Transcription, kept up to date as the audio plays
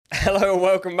Hello and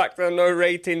welcome back to the No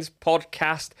Ratings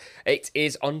podcast. It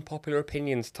is Unpopular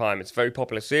Opinions time. It's a very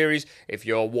popular series. If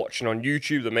you're watching on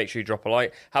YouTube, then make sure you drop a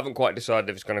like. Haven't quite decided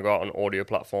if it's going to go out on audio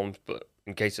platforms, but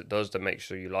in case it does, then make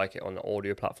sure you like it on the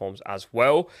audio platforms as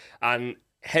well. And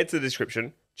head to the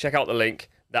description, check out the link.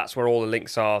 That's where all the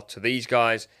links are to these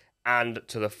guys and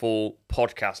to the full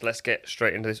podcast. Let's get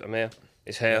straight into this. Umir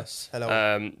is here. Yes, hello.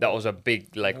 That was a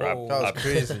big leg grab. That was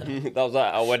crazy. That was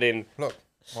at our wedding. Look,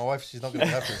 my wife, she's not going to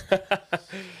be happy.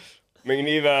 Me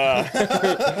neither.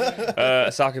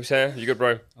 Saquib's here. You good,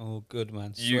 bro? Oh, good,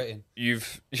 man. Sweating.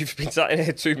 You've been sat in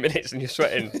here 2 minutes and you're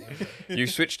sweating. You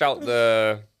switched out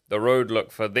the road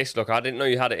look for this look. I didn't know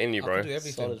you had it in you, bro. I can do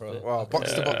everything, bro. Wow,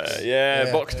 box to box.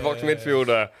 Yeah, box to box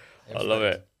midfielder. I love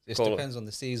it. It Cool. depends on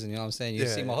the season, you know what I'm saying? You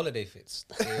see my holiday fits.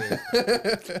 I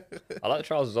like the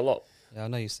trousers a lot. Yeah, I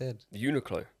know you said.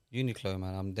 Uniqlo. Uniqlo,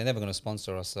 man. They're never going to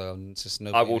sponsor us, so it's just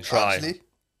no. I will try. Actually,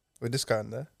 with this guy in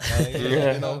there.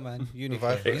 You know, man.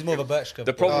 Uniqlo. He's more of a birch club.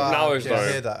 The problem now is, though,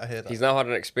 I hear that. he's now had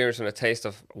an experience and a taste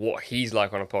of what he's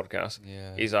like on a podcast.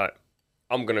 Yeah. He's like,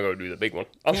 I'm going to go do the big one.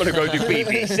 I'm going to go do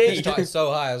BBC. Starting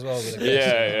so high as well. With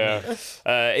the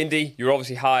Yeah. Indi, you're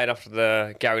obviously hired after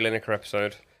the Gary Lineker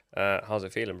episode. How's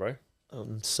it feeling, bro?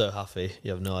 I'm so happy.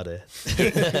 You have no idea.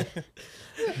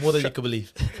 More than you could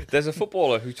believe. There's a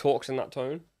footballer who talks in that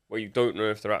tone where you don't know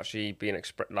if they're actually being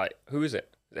expressed. Like, who is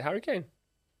it? Is it Harry Kane?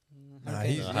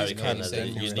 He's Harry Kane has a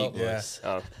saying full unique stop. voice.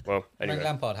 Oh, well, Frank anyway.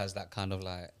 Lampard has that kind of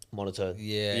like, Monotone.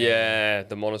 Yeah,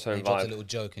 the monotone He drops a vibe. little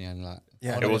joke and you're like,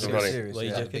 yeah, It wasn't funny. serious. Were you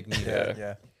yeah. joking? big knee.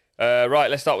 Yeah. Right,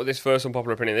 let's start with this first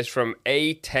unpopular opinion. This is from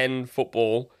A10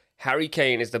 Football. Harry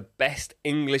Kane is the best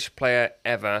English player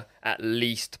ever, at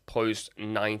least post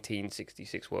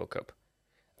 1966 World Cup.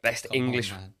 Best Come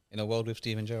English. on, man. In a world with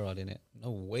Steven Gerrard in it.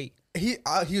 No, wait. He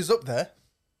was up there.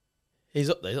 He's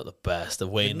up there. He's not the best. The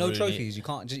Wayne No Rooney. trophies. You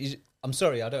can't just. I'm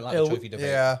sorry, I don't like Yeah, the trophy debate,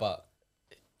 yeah. but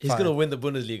He's Fine. going to win the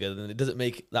Bundesliga. Then it doesn't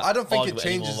make that. I don't think it argument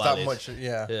changes anymore that valid. much.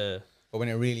 Yeah. Yeah. when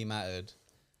it really mattered,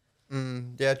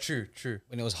 Yeah, true.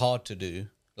 when it was hard to do.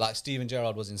 Like Steven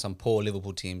Gerrard was in some poor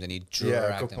Liverpool teams and he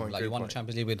dragged good them. point, Like great he won point. the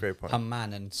Champions League with Great point.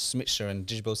 Haman and Smitscher and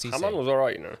Djibril Cisse. Haman was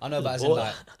alright, you know. I know, but as in What?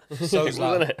 like, so it's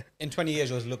Wasn't like it? in 20 years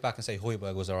you'll look back and say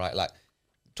Højbjerg was alright. Like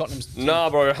Tottenham's. Nah,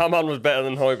 bro, Haman was better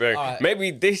than Højbjerg. Alright.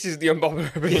 Maybe this is the unpopular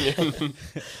opinion.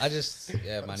 I just man. He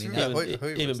Yeah, never,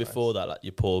 Højbjerg Even was before that, like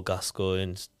your Paul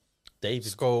Gascoigne, David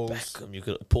Scholes. Beckham, you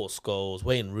could Paul Scholes,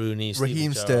 Wayne Rooney,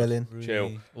 Raheem Steven Gerrard. Sterling. Chill.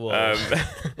 Rooney, Whoa.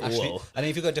 Ashley, Whoa. and then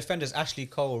if you got defenders, Ashley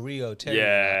Cole, Rio, Terry.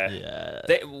 Yeah.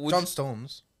 Yeah. John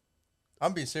Stones.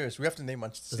 I'm being serious. We have to name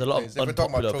Manchester There's a lot of players. If we're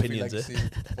talking about unpopular trophy opinions, legacy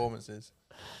performances.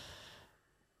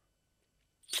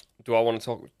 Do I want to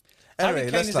talk? Harry Anyway,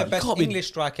 Kane let's is the start. best Can't be- English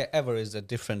striker ever. Is a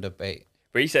different debate.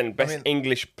 But he's saying best mean-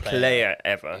 English player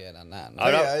ever. Yeah, nah. I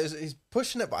don't- Yeah, he's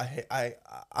pushing it, but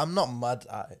I'm not mad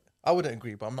at it. I wouldn't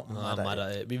agree, but I'm not No, mad, I'm mad at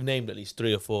it. at it. We've named at least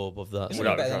 3 or 4 above that. Isn't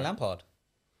Without he better a than try. Lampard?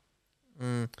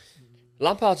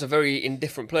 Lampard's a very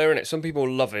indifferent player, innit? Some people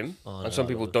love him, Oh, and some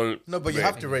people don't. No, but you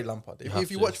have to rate Lampard. If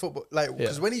have you to. watch football, like,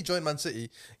 because when he joined Man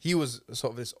City, he was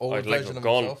sort of this old His legs version were of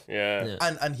gone. himself. Yeah.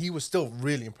 Yeah. And he was still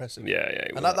really impressive. Yeah. he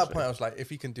And was at that actually. point, I was like,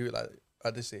 if he can do it like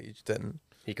at this age, then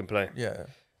He can play. yeah.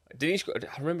 Did he score?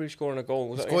 I remember he scoring a goal.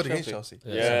 Was He that scored against Chelsea.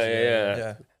 Yeah.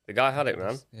 Yeah. The guy had it,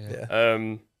 man.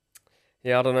 Yeah.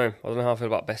 Yeah, I don't know. I don't know how I feel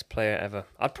about best player ever.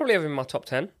 I'd probably have him in my top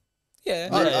 10. Yeah.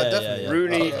 I definitely.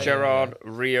 Rooney, Yeah. Gerrard,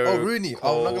 Rio. Oh, Rooney.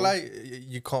 Cole. I'm not gonna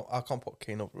lie. I can't put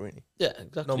Kane over Rooney. Yeah,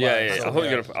 exactly. No, Yeah. man, I so thought you were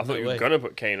yeah. gonna. I thought you were way. gonna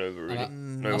put Kane over Rooney.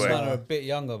 No Us way. man are a bit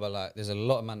younger, but like, there's a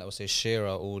lot of man that will say Shearer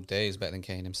all day is better than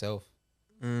Kane himself.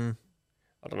 I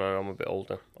don't know. I'm a bit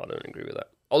older. I don't agree with that.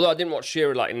 Although I didn't watch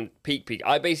Shearer like in peak.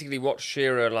 I basically watched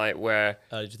Shearer like where.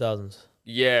 Early 2000s.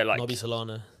 Yeah, like Nobby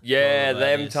Solana. yeah, Oh,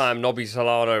 them that is- time. Nobby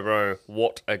Solano, bro.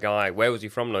 What a guy. Where was he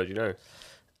from, though? Do you know?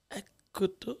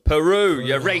 Good. Peru.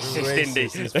 You're racist, Indi.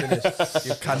 It's finished.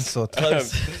 You're cancelled.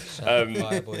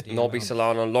 Nobby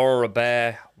Solano, Laura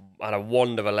Robert had a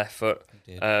wonder of a left foot.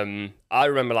 I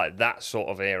remember like that sort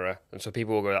of era, and so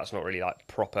people will go, "That's not really like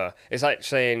proper." It's like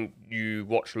saying you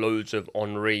watch loads of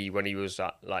Henri when he was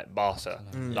at like Barca.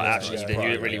 Like actually, you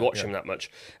didn't really watch him that much.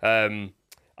 I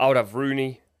would have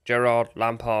Rooney, Gerrard,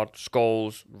 Lampard,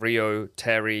 Scholes, Rio,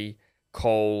 Terry,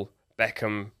 Cole,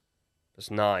 Beckham. That's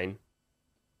 9.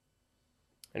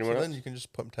 Anyone So else? then you can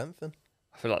just put him 10th then.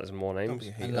 I feel like there's more Don't names. be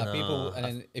a And hater. like people, and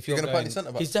then if You're you're gonna put going, any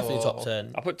centre backs? He's definitely or- top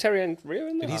 10. I put Terry and Rio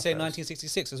in there. did he say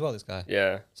 1966 as well? This guy.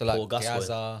 Yeah. So like Paul Gascoigne.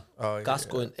 Piazza. Oh, yeah,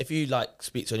 Gascoigne, if you like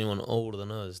speak to anyone older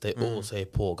than us, they all say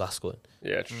Paul Gascoigne.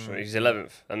 Yeah, he's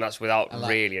 11th, and that's without And like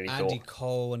really any Andy thought.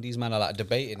 Cole and these men are like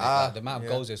debating it, like, the amount of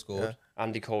goals they scored.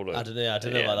 Andy Cole. I don't know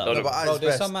about No, that. but at Bro, his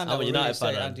there's best. some man I'm that a will really United say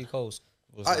fan, man. Andy Cole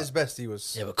was At like, his best, he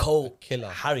was. Yeah, but Cole, killer.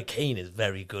 Harry Kane is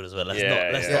very good as well. Let's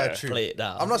Yeah, not yeah, true. play it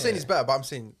down. I'm not saying he's better, but I'm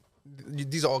saying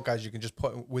these are all guys you can just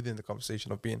put within the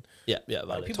conversation of being. Yeah,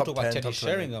 valid. people top talk about 10, Teddy top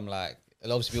 20. Sheringham like.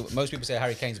 Obviously, most people say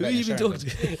Harry Kane's Who better are you than even talking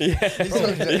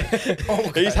Sheringham. to? Oh,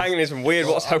 He's guys. hanging in some weird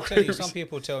Well, WhatsApp I'll tell you, groups. some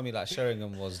people tell me like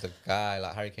Sheringham was the guy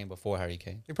like Harry Kane before Harry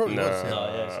Kane. He probably No. was. Yeah. No,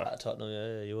 yeah, it's at Tottenham.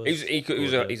 Yeah, he was.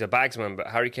 He's a bagsman, but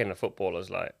Harry Kane, a footballer's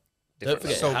like. Don't different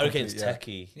forget, So Harry Kane's complete,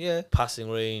 techie. Yeah, Passing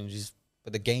range. He's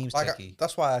but the game's Like, techie.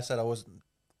 that's why I said I wasn't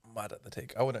mad at the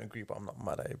take. I wouldn't agree, but I'm not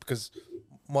mad at it because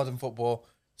modern football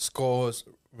scores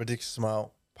ridiculous amount,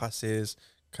 passes,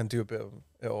 can do a bit of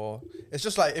it all. It's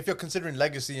just like if you're considering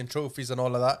legacy and trophies and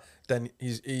all of that, then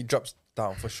he drops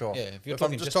down for sure. Yeah, if you're I'm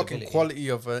talking just just talking ability. quality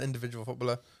of an individual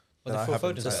footballer, Well, then the I Phil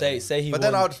haven't. Foden's so better. say he But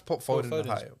won. then I would put Phil Foden in the Foden's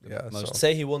high. the Yeah, most- so.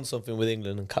 Say he won something with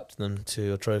England and captain them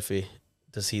to a trophy.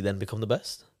 Does he then become the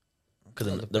best? Because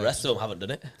Not the rest of them haven't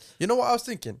done it. You know what I was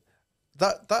thinking?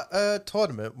 That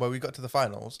tournament where we got to the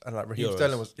finals and like Raheem Euros.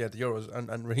 Sterling was the Euros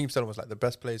and Raheem Sterling was like the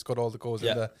best player, scored all the goals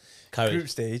Yeah. in the Carried. group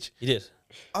stage. He did.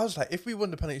 I was like, if we won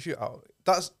the penalty shootout,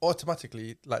 that's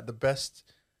automatically like the best,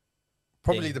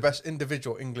 probably Thing. the best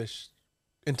individual English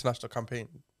international campaign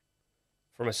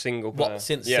From a single player. What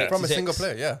since Yeah. from a 66? single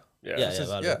player. Yeah. Yeah. Yeah, This is-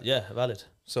 valid. yeah. Yeah, valid.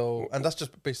 So and that's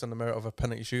just based on the merit of a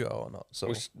penalty shootout or not.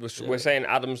 So We're saying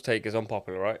Adam's take is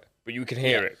unpopular, right? But you can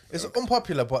hear it. it's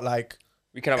unpopular, but like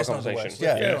We can have a it's not the conversation. worst.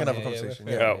 Yeah, Fair we can on have a it, conversation.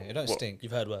 we're Yeah. fair on Yeah. it. It don't Well- stink.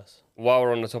 You've heard worse. While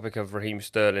we're on the topic of Raheem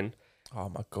Sterling, Oh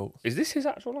my god. is this his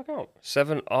actual account?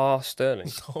 7R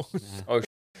Sterling.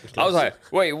 I was like,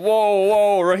 wait,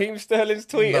 whoa, Raheem Sterling's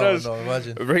tweeting us. No,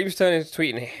 imagine. Raheem Sterling's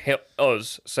tweeting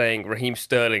us saying Raheem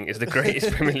Sterling is the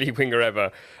greatest Premier League winger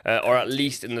ever, or at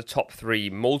least in the top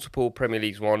three. Multiple Premier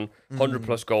Leagues won, 100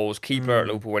 plus goals, key player at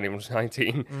Liverpool when he was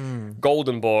 19,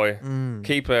 golden boy,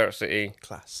 key player at City,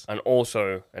 Class. and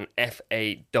also an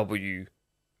FWA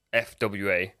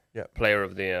Yep. player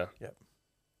of the year.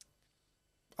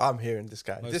 I'm hearing this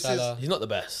guy. Mo This Salah, He's not the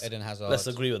best. Eden Hazard. Let's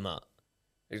agree on that.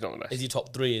 He's not the best. Is he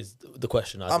top three? Is the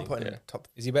question? I I'm think. putting yeah. him top.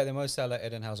 Is he better than Mo Salah,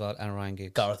 Eden Hazard, and Ryan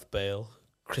Giggs? Gareth Bale,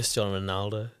 Cristiano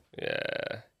Ronaldo.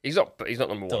 Yeah, he's not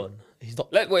number one. Done. He's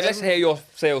not. Let's hear your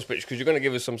sales pitch because you're going to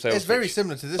give us some sales. It's very pitch.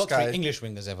 similar to this Top guy. three English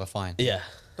wingers ever. Fine. Yeah.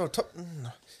 No,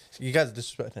 you guys are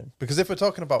disrespecting him because if we're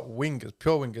talking about wingers,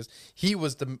 pure wingers, he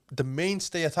was the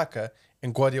mainstay attacker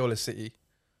in Guardiola's City.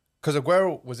 Because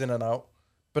Aguero was in and out,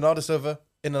 Bernardo Silva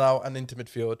in and out and into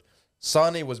midfield.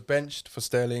 Sane was benched for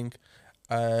Sterling.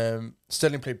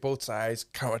 Sterling played both sides,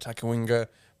 counter-attacking winger,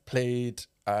 played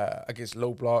against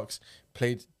low blocks,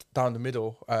 played down the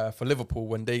middle for Liverpool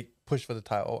when they pushed for the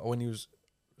title when he was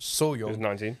so He was young.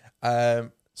 19.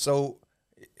 So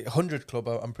 100 club,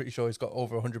 I'm pretty sure he's got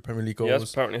over 100 Premier League goals.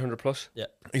 Yes, apparently 100 plus.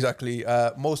 Exactly.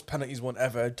 Most penalties won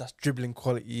ever. Just dribbling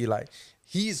quality. Like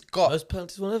he's got Most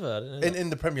penalties won ever. I didn't know in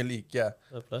the Premier League. Yeah.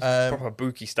 that. Plus. Proper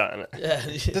Buki stat in it. Yeah.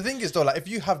 The thing is though, like if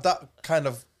you have that kind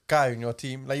of guy in your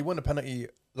team, like you won a penalty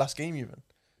last game even.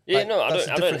 Yeah, Like, no, I that's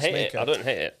don't a difference hate maker. it. I don't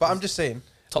hate it. But I'm just saying,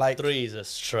 Top like three is a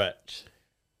stretch.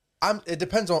 it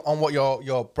depends on what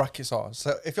your brackets are.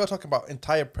 So if you're talking about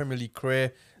entire Premier League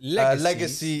career, Legacies,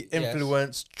 legacy, yes.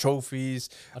 influence, trophies,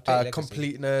 I'll take legacy.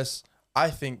 completeness,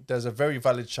 I think there's a very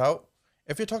valid shout.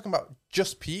 If you're talking about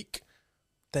just peak,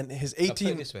 then his I'll put it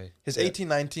 18 this way. his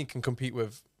 18-19 can compete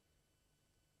with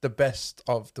the best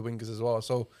of the wingers as well.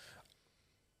 So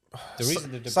The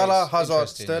reason the debate's Salah, Hazard,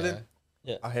 interesting, Sterling,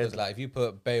 Yeah. I hear is like if you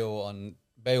put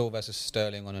Bale versus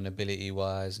Sterling on an ability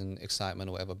wise and excitement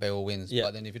or whatever, Bale wins. Yeah.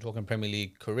 But then if you're talking Premier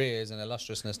League careers and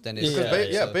illustriousness, then it's because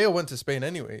Yeah, Bale went to Spain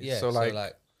anyway. yeah. So like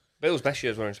Bale's best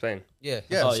years were in Spain. yeah,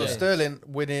 yeah, Oh, so yeah. Sterling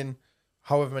winning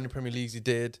however many Premier Leagues he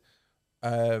did,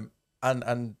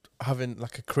 and having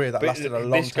like a career that But lasted a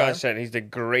long this guy time. said he's the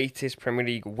greatest Premier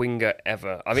League winger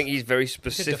ever. I think he's very You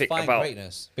could specific define about.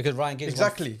 greatness because Ryan Giggs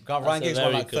Exactly. Ryan That's a Giggs won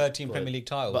very like good 13 point. Premier League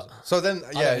titles. But So then,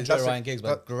 I yeah, don't enjoy that's Ryan Giggs,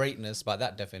 but greatness by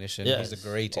that definition, Yeah. he's the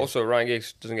greatest. Also, Ryan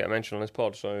Giggs doesn't get a mention on this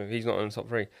pod, so he's not in the top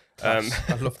three. I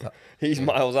love that. He's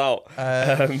miles out.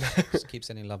 Just keep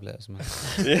sending love letters, man.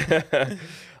 Yeah.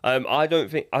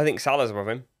 I think Salah's above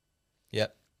him.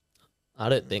 Yep. I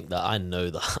don't think that. I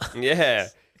know that. Yeah.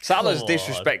 Salah's Come on.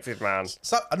 disrespected, man.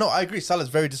 No, I agree. Salah's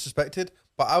very disrespected,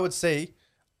 but I would say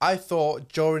I thought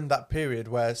during that period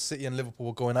where City and Liverpool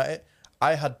were going at it,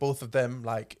 I had both of them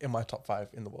like in my top 5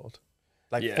 in the world,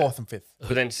 like Yeah. 4th and 5th. But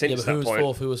then since Yeah, but that who was point,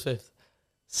 fourth? Who was fifth?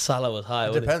 Salah was high. It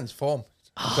wasn't he? depends form.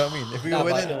 You know what I mean? If we No, were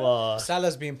but- winning, Come on.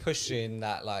 Salah's been pushing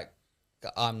that like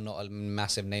I'm not a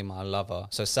massive Neymar lover.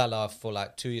 So Salah for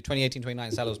like 2018,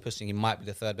 2019, Salah was pushing he might be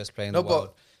the third best player in No, the but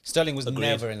world. Sterling was Agreed.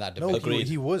 never in that No, debate.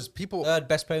 he was. People Third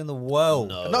best player in the world.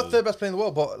 No. not third best player in the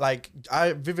world, but like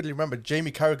I vividly remember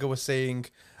Jamie Carragher was saying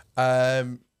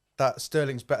that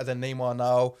Sterling's better than Neymar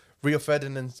now. Rio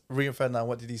Ferdinand,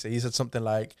 what did he say? He said something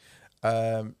like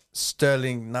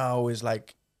Sterling now is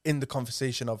like in the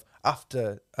conversation of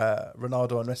after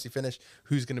Ronaldo and Messi finish,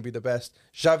 who's going to be the best?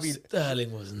 Xavi,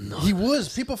 Sterling was not. he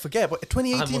was. People forget, but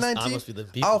 2018-19, must be the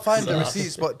people. I'll find the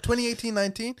receipts. But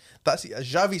 2018-19, that's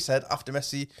Xavi said after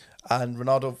Messi and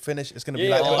Ronaldo finish, it's going to be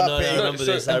like Oh, no, Mbappe, I remember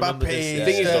this. I remember Mbappe,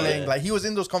 this. Yeah. Sterling. Yeah. Like he was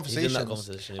in those He's in conversations. that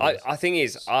conversation. I think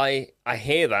is I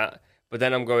hear that, but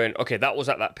then I'm going, okay, that was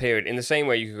at that period. In the same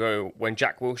way, you could go when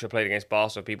Jack Wilshere played against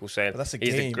Barca, people saying But that's a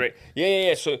he's game. the great.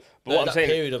 Yeah. So, but what I'm that saying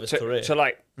period of his career. to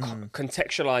like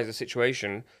contextualize the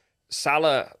situation,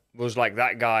 Salah was like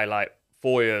that guy like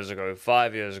 4 years ago,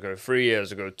 5 years ago, 3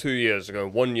 years ago, 2 years ago,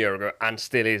 1 year ago, and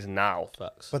still is now.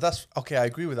 Facts. But that's okay. I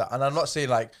agree with that, and I'm not saying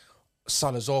like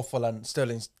Salah's awful and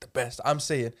Sterling's the best. I'm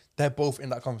saying they're both in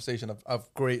that conversation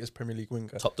of greatest Premier League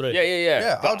winger. Top three. Yeah.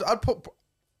 Yeah, But I'd put.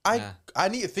 Nah. I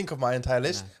need to think of my entire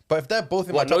list, but if they're both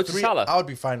in What, my no top to three, Salah? I would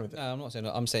be fine with it. No, I'm not saying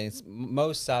that. I'm saying it's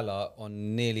Mo Salah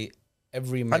on nearly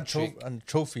every metric. And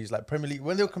trophies like Premier League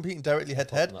when they were competing directly head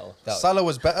to head, That- Salah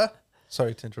was better.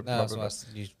 Sorry to interrupt. No, my that's brother.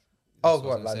 what you. Oh, that's go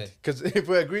what I on, was gonna land. say. Because if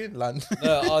we're agreeing, land.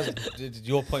 No,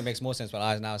 your point makes more sense when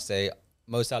I now say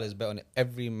Mo Salah is better on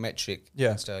every metric Yeah.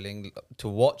 than Sterling to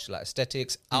watch, like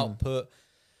aesthetics, output,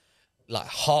 like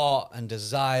heart and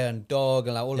desire and dog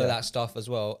and like all of that stuff as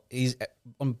well. He's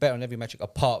better on every metric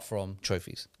apart from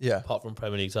trophies. Yeah. Apart from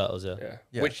Premier League titles, yeah.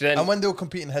 Yeah. Which then and when they were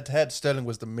competing head to head, Sterling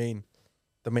was the main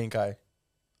guy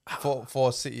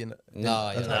for City.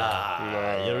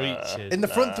 You're reaching. In the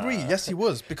front three, yes, he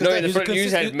was because No, they- in the he was front, you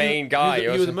said main guy. You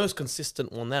were also- the most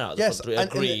consistent one there out of the yes, front three. and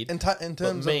Agreed. in But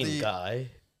terms main of the guy.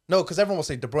 no, because everyone will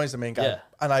say De Bruyne's the main guy, Yeah.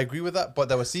 and I agree with that. But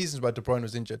there were seasons where De Bruyne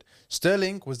was injured.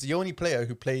 Sterling was the only player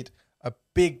who played a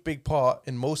big part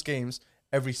in most games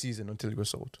every season until he was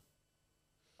sold.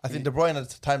 I think De Bruyne at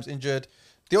times injured.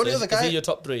 The only other Is guy he your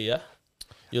top three, yeah?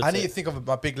 You'd I say. need to think of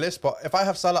my big list, but if I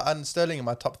have Salah and Sterling in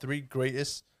my top three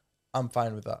greatest, I'm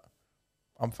fine with that.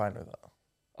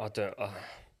 I don't.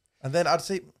 And then I'd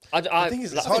say I the thing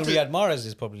is, it's I hard think to. Riyad Mahrez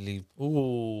is probably Ooh. You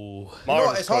know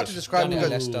what, it's hard to describe done it at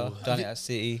because Leicester, done it at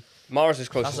City. Mars is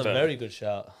close That's to a Sterling. very good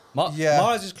shout. Yeah.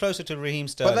 Mahrez is closer to Raheem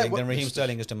Sterling like, than Raheem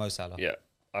Sterling is to Mo Salah. Yeah,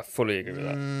 I fully agree with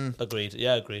that. Agreed.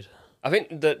 Yeah, agreed. I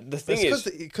think the thing is,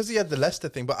 because he had the Leicester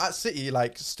thing, but at City,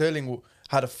 like Sterling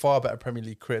had a far better Premier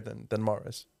League career than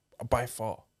Mahrez by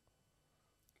far.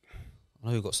 I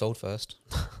know who got sold first.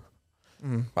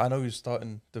 I know he's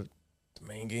starting the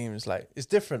main games. Like it's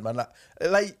different, man.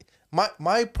 Like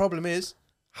my problem is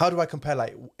how do I compare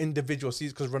like individual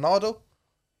seasons? Because Ronaldo,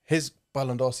 his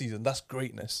Ballon d'Or season, that's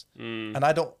greatness, and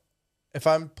I don't. If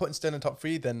I'm putting Sterling top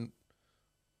three, then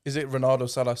is it Ronaldo,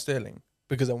 Salah, Sterling?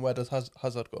 Because then where does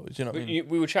Hazard go? Do you know what I mean?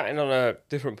 we were chatting on a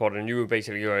different pod, and you were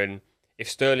basically going, if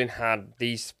Sterling had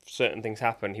these certain things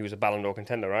happen, he was a Ballon d'Or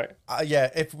contender, right? Yeah,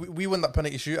 if we won that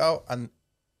penalty shootout and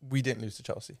we didn't lose to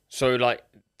Chelsea, So like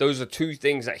those are two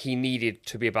things that he needed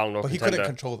to be a Ballon d'Or but he contender. couldn't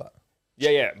control that.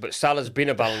 Yeah, but Salah's been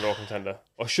a Ballon d'Or contender,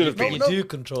 or should have been. You no. do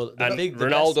control the And big. the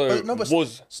Ronaldo But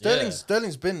was.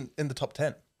 Sterling's been in the top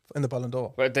 10 in the Ballon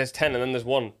d'Or. But there's 10 and then there's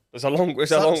one. It's a long.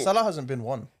 Salah hasn't been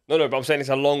one. No, but I'm saying it's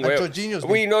a long way. Jorginho's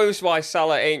We know why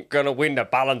Salah ain't gonna win the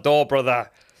Ballon d'Or, brother.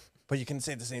 But you can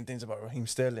say the same things about Raheem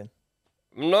Sterling.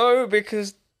 No,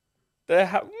 because there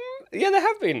have. Yeah, there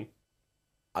have been.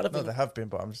 I don't No, think. they have been,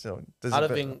 but I'm still. I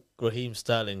don't think Raheem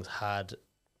Sterling's had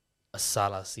a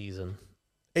Salah season.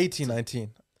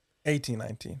 18-19.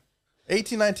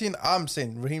 18-19, I'm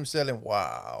saying Raheem Sterling,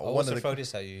 wow. I'll also throw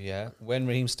this at you, yeah. When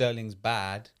Raheem Sterling's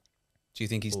bad, do you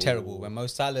think he's terrible? When Mo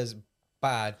Salah's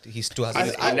bad, he still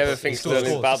has. I never think still Sterling's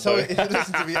scores. bad So though.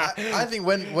 listen to me. I think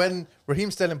when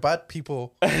Raheem Sterling bad,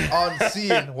 people aren't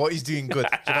seeing what he's doing good.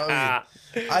 Do you know what I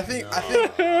mean? I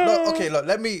think. Look,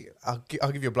 let me.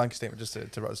 I'll give you a blanket statement just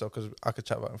to wrap this up because I could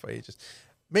chat about him for ages.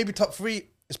 Maybe top three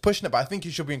is pushing it, but I think he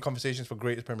should be in conversations for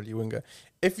greatest Premier League winger.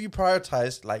 If you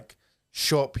prioritize like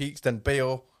short peaks, then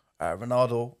Bale,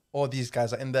 Ronaldo, all these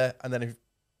guys are in there, and then if you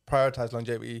prioritize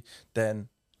longevity, then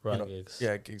Giggs.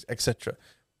 Giggs, etc.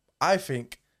 I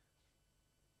think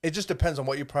it just depends on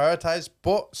what you prioritize.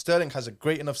 But Sterling has a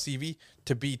great enough CV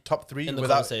to be top three In the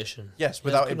without conversation. yes,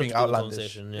 without Yeah, it being good enough to be in the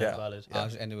outlandish. conversation, Yeah, valid. I'll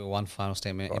just end it with one final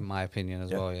statement, in my opinion, as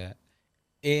Yeah. well. Yeah,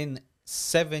 in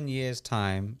 7 years'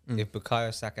 time, if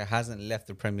Bukayo Saka hasn't left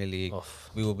the Premier League,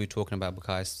 we will be talking about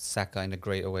Bukayo Saka in a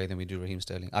greater way than we do Raheem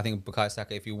Sterling. I think Bukayo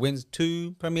Saka, if he wins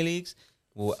 2 Premier Leagues,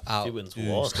 will outdo wins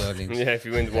one. Sterling. Yeah, if he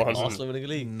wins one. Arsenal winning a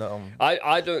league. No,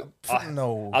 I don't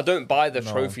no. I don't buy the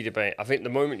No. trophy debate. I think the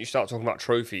moment you start talking about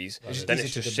trophies, then easy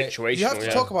it's to just debate. situational. You have to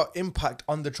yeah. talk about impact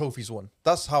on the trophies won.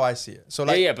 That's how I see it. So Yeah,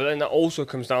 like, yeah, but then that also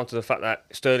comes down to the fact that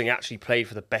Sterling actually played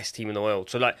for the best team in the world.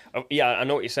 So, like, yeah, I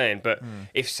know what you're saying, but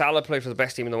if Salah played for the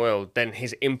best team in the world, then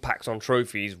his impact on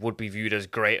trophies would be viewed as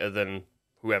greater than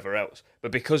whoever else.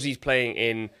 But because he's playing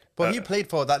in... but he played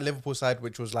for that Liverpool side,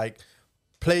 which was like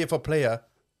player for player,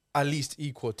 at least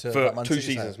equal to for that Man 2 City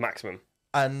seasons side. maximum.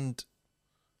 And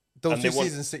those And two they won-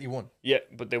 seasons, City won. Yeah,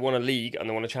 but they won a league and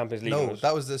they won a Champions League. No,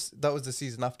 that was the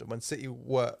season after when City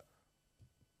were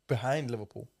behind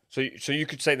Liverpool. So you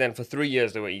could say then for 3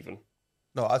 years they were even.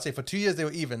 No, I'd say for 2 years they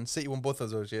were even. City won both of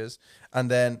those years. And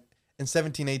then in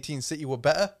 17-18, City were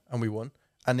better and we won.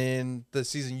 And in the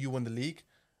season you won the league,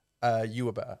 you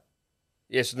were better.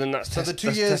 Yeah, so then that's, So the 2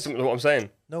 that's years- testament to what I'm saying.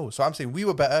 No, so I'm saying we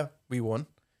were better, we won.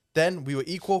 Then we were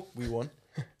equal, we won.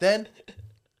 Then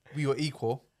we were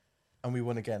equal and we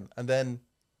won again. And then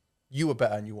you were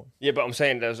better and you won. Yeah, but I'm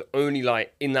saying there's only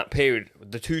like in that period,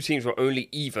 the two teams were only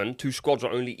even, two squads were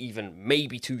only even,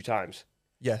 maybe 2 times.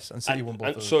 Yes, and City won both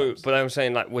of those so, times. but I'm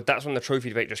saying like, well, that's when the trophy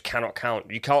debate just cannot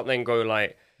count. You can't then go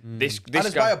like this. And This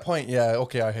it's by guy, a point. Yeah,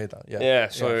 okay, I hear that. Yeah, yeah.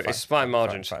 So it's fine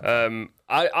margins. fine.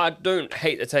 I don't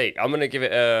hate the take. I'm gonna give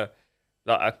it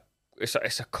it's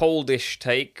a coldish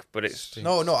take, but it's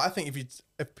No, I think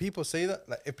if people say that,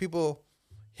 like if people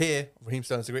hear Raheem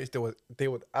Sterling's the greatest, they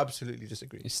would absolutely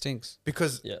disagree It stinks.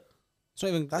 because Yeah. It's not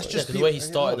even. that's Yeah, just 'cause the way he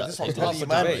people- started no, that this take, one's it's up telling for you,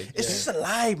 man. debate. It's just a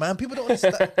lie, man. People don't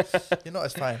understand.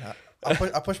 It's fine.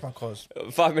 I push my cause.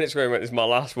 5 minutes ago. He went, "This is my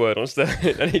last word on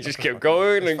Sterling," and he just kept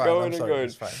going and It's fine, going I'm and sorry, going.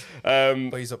 It's fine.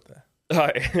 But he's up there.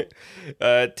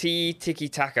 Right. Tiki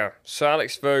Taka. Sir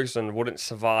Alex Ferguson wouldn't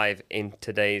survive in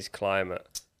today's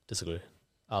climate. Disagree.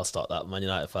 I'll start that. Man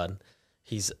United fan.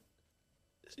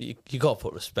 You got to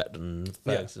put respect on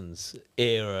Ferguson's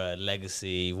era,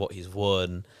 legacy, what he's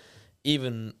won.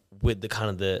 Even with the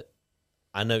kind of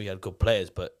I know he had good players,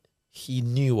 but he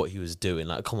knew what he was doing.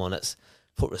 Like, come on, let's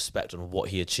put respect on what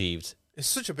he achieved. It's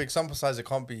such a big sample size; it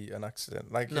can't be an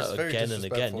accident. Like No, it's very again and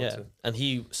again, disrespectful yeah. to- And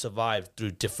he survived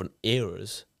through different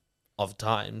eras of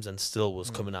times and still was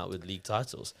coming out with league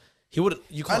titles. He wouldn't.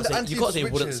 You can't And say he wouldn't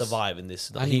switches. survive in this.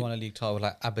 And he won a league title with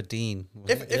like Aberdeen.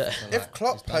 If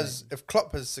Klopp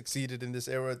has succeeded in this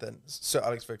era, then Sir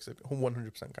Alex Ferguson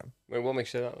 100% can. Wait, what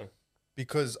makes you say that though?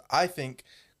 Because I think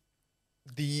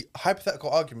the hypothetical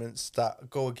arguments that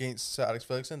go against Sir Alex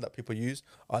Ferguson that people use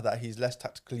are that he's less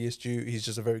tactically astute, he's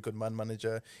just a very good man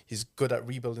manager, he's good at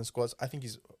rebuilding squads. I think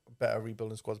he's better at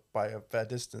rebuilding squads by a fair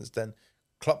distance than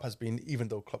Klopp has been, even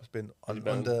though Klopp's been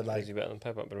under like Is he better than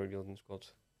Pep at the rebuilding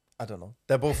squads? I don't know.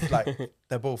 They're both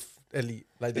they're both elite.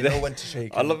 Like they know when to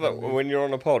shake. I love that and when you're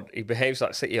on a pod, he behaves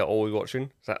like City are always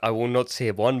watching. It's like, I will not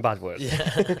say one bad word.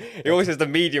 Yeah. He always says the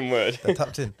medium word. they're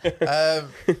tapped in.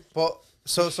 But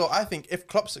so I think if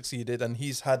Klopp succeeded and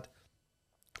he's had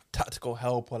tactical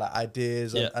help or like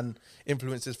ideas and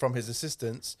influences from his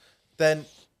assistants, then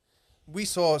we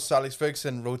saw Sir Alex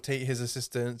Ferguson rotate his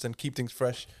assistants and keep things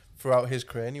fresh throughout his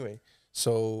career anyway.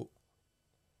 So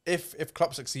if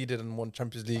Klopp succeeded and won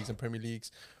Champions Leagues and Premier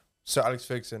Leagues, Sir Alex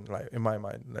Ferguson, like in my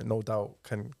mind, like, no doubt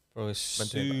can. Bro, it's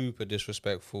maintain that. super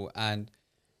disrespectful. And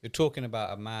you're talking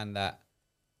about a man that,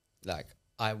 like,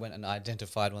 I went and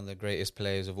identified one of the greatest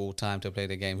players of all time to play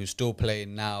the game, who's still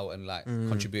playing now and, like,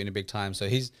 contributing in big time. So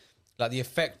he's, like, the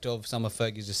effect of some of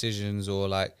Fergie's decisions or,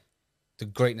 like, the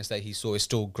greatness that he saw is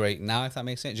still great now, if that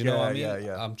makes sense. Do you know what I mean?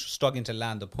 Yeah. I'm struggling to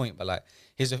land the point, but, like,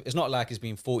 it's not like it's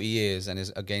been 40 years and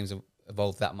his games have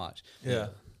evolved that much. Yeah.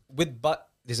 But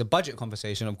there's a budget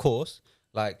conversation, of course.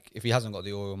 Like, if he hasn't got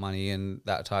the oil money and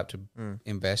that type to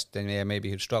invest, then yeah, maybe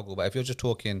he'd struggle. But if you're just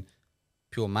talking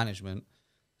pure management,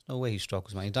 there's no way he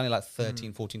struggles, man. He's done it like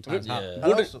 13, 14 times. Yeah.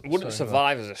 How- Wouldn't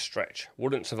survive as a stretch.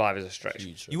 Wouldn't survive as a stretch.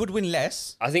 You would win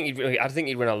less. I think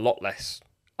he'd win a lot less.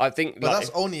 I think, But like,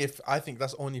 that's only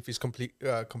if he's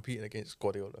competing against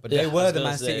Guardiola. But Yeah, they I were was the gonna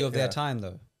Man say, City of their yeah. time,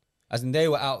 though. As in, they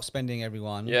were outspending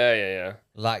everyone. yeah.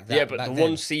 Like that. Yeah, but back the then.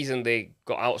 one season they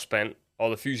got outspent, or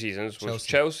the few seasons, was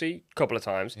Chelsea a couple of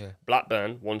times, Yeah.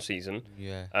 Blackburn one season,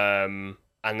 Yeah. and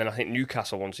then I think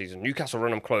Newcastle one season. Newcastle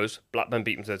run them close. Blackburn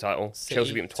beat them to the title. City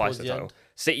Chelsea beat them twice towards to the the title. end.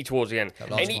 City towards the end.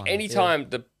 That last one, Any time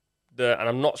the and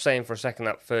I'm not saying for a second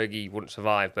that Fergie wouldn't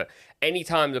survive, but any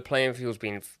time the playing field's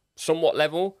been somewhat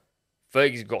level,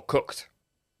 Fergie's got cooked.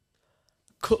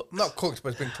 Not cooked, but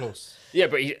it's been close. Yeah,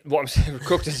 but what I'm saying,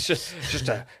 cooked is just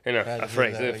a a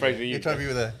phrase. A phrase we You're use. trying to be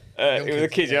with a With the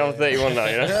kids, I'm 31 now,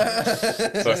 you know.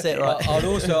 That's it, right? I'd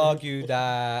also argue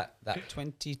that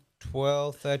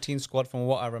 2012, 13 squad, from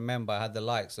what I remember, had the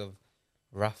likes of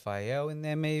Raphael in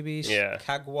there maybe. Yeah.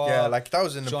 Kagwa. Yeah, like that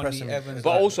was an Johnny impressive. Evans. But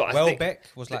like, also, I think- Welbeck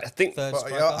was like I think- third But,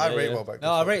 striker. yeah, I rate Yeah. Welbeck.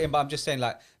 No, I rate him, but I'm just saying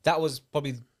like that was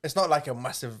probably It's not like a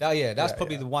massive. that's Yeah,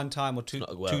 probably yeah. the one time or two not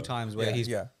Aguero. two times where Yeah, he's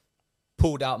yeah.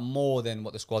 pulled out more than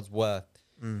what the squad's worth.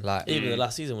 Like Even the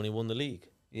last season when he won the league.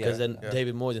 Yeah, Because then yeah.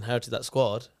 David Moyes inherited that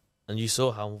squad, and you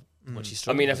saw how much he I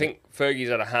struggled. mean, I with it. think Fergie's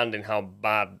had a hand in how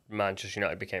bad Manchester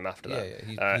United became after that.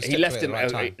 Yeah, he he left stepped him away at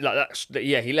the right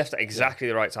time. he left at exactly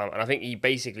the right time, and I think he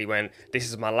basically went, "This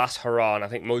is my last hurrah," and I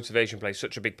think motivation plays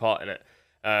such a big part in it.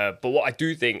 But what I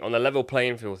do think on the level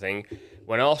playing field thing,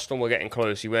 when Arsenal were getting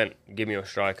close, he went, "Give me a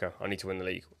striker. I need to win the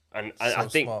league." And So I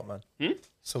think, smart, man.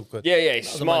 So good. yeah, that he's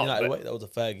was the Man smart. United But, way. That was a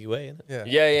Fergie way, innit?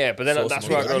 Yeah. yeah, but then So that's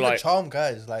smart. where I go And the like, charm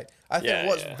guys, like I think Yeah,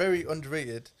 what's yeah. very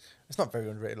underrated. It's not very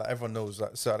underrated. Like everyone knows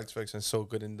that Sir Alex Ferguson is so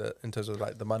good in terms of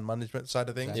like the man management side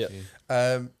of things.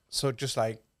 Exactly. So just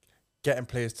like getting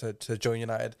players to join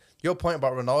United. Your point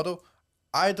about Ronaldo,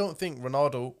 I don't think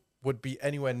Ronaldo would be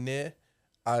anywhere near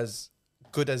as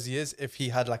good as he is if he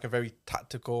had like a very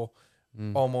tactical,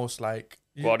 almost like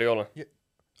Guardiola.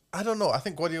 I don't know. I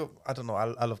think Guardiola. I don't know.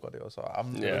 I love Guardiola. So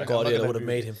I'm. Yeah. I'm not Guardiola gonna would have agree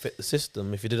made him fit the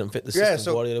system. If he didn't fit the Yeah, system,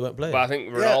 so- Guardiola won't play. But I think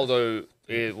Ronaldo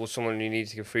was someone you need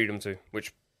to give freedom to,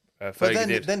 which But Fergie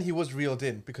did. then he was reeled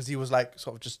in because he was like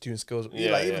sort of just doing skills.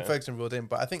 Yeah, Like even yeah. Ferguson reeled in.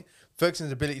 But I think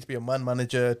Ferguson's ability to be a man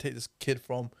manager, take this kid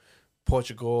from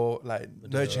Portugal, like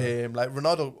nurture him. Like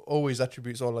Ronaldo always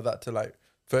attributes all of that to like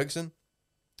Ferguson.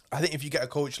 I think if you get a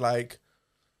coach like,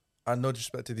 and no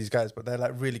disrespect to these guys, but they're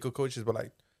like really good coaches, but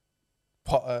like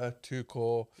Potter,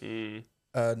 Tuchel,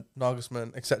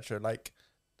 Nagelsmann, etc. Like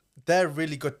they're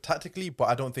really good tactically, but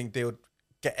I don't think they would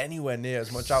get anywhere near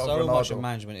as much out of So Ronaldo. much of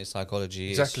management is psychology.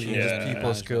 Exactly, It's yeah. just people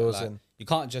management, skills like, and- you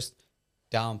can't just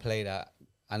downplay that.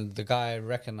 And the guy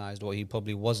recognized what he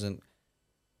probably wasn't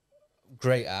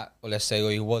great at, or let's say,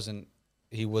 or he wasn't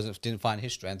didn't find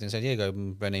his strength, and said, "Yeah, go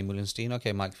Rene Mullenstein,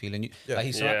 okay, Mike Phelan." Yeah.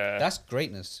 Yeah. That's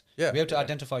greatness. Yeah. Be able to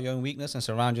identify your own weakness and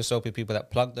surround yourself with people that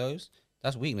plug those.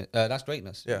 That's weakness. That's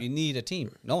greatness. Yeah. You need a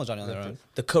team. No one's running on their own.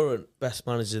 the current best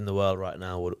managers in the world right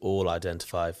now would all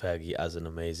identify Fergie as an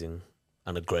amazing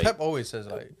and a great Pep always says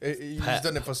like he's Pep,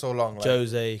 done it for so long. Like,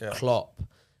 Jose, yeah. Klopp.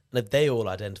 And they all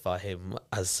identify him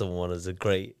as someone as a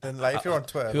great. And like if you're on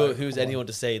Twitter, like, Who's come on. anyone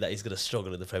to say that he's going to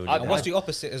struggle in the Premier I- League? And what's the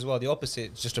opposite as well? The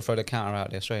opposite, just to throw the counter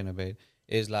out there straight in a bit,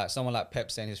 is like someone like Pep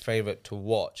saying his favorite to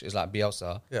watch is like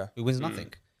Bielsa, Yeah. who wins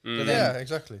nothing. So Yeah, then,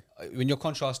 exactly. when you're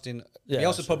contrasting, Yeah,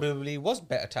 Bielsa that's probably was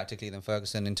better tactically than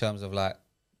Ferguson in terms of like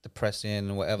the pressing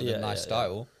and whatever, Yeah, the nice yeah,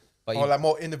 style. But Or like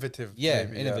more innovative. yeah,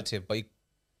 maybe, innovative. But he,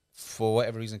 for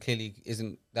whatever reason, clearly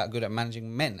isn't that good at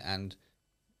managing men and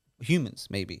humans,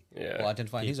 maybe. Yeah. Or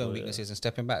identifying his own People, yeah. weaknesses and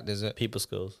stepping back. There's a People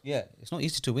skills. it's not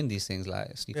easy to win these things.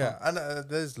 Like you Yeah, can't- and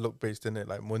there's luck based in it,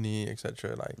 like money,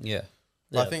 etc. Like, yeah.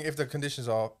 but I Yeah. think if the conditions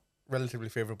are relatively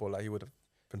favorable, like he would have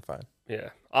been fine. Yeah,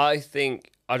 I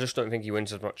just don't think he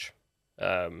wins as much.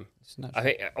 It's natural. I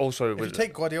think also If you with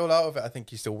take Guardiola out of it, I think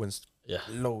he still wins Yeah.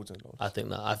 loads and loads. I think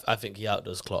that. I think he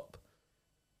outdoes Klopp.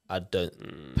 I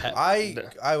don't. Pep.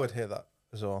 I would hear that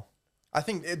as well. I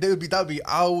think that would be.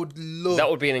 I would love. that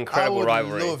would be an incredible I would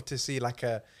rivalry. love to see like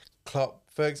a Klopp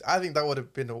Ferguson. I think that would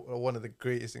have been one of the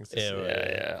greatest things to Yeah, see. right.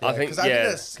 Yeah. I think 'cause I think yeah,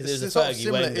 that's- Because there's it's a sort of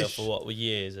Fergie Wenger similar-ish. for what,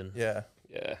 years, and Yeah,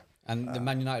 yeah. And the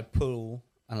Man United pull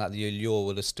and like the allure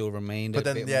would have still remained. but a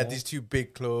then bit yeah, more. these two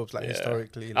big clubs like Yeah.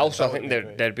 historically. Like, Also, I that would think be there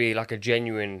great. there'd be like a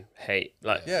genuine hate.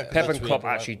 Like Yeah, 'cause Pep that's and Klopp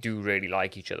really actually do really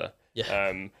like each other. Yeah.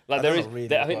 Like I there don't is, know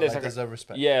really, I think but, there's like, like there's a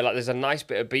respect. yeah, like there's a nice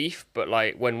bit of beef, but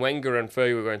like when Wenger and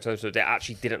Fergie were going toe to toe, they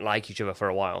actually didn't like each other for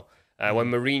a while.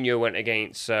 When Mourinho went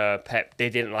against Pep, they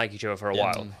didn't like each other for a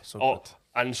while. so Oh, good.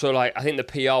 and so like I think the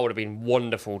PR would have been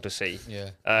wonderful to see.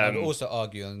 Yeah. I'd also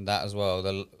argue on that as well.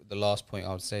 The last point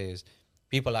I would say is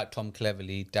people like Tom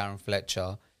Cleverley, Darren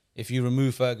Fletcher, if you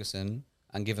remove Ferguson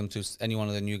and give them to any one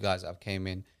of the new guys that have came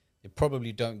in, they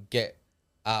probably don't get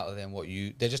out of them what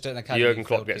you... They're just an academy. Jurgen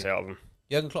Klopp failed gets kid. out of him.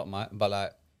 Jurgen Klopp might, but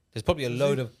like there's probably a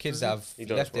load of kids that have He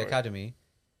does, left the right. academy.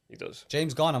 He does.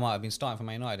 James Garner might have been starting for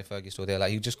Man United if Fergie's still there.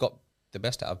 Like he just got the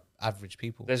best out of average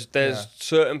people. There's Yeah.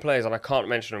 certain players, and I can't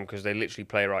mention them because they literally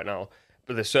play right now.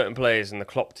 But there's certain players in the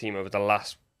Klopp team over the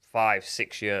last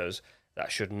 5-6 years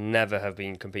that should never have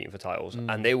been competing for titles,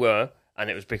 and they were, and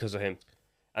it was because of him.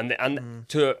 And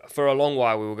for a long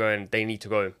while we were going, they need to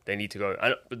go,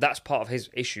 and but that's part of his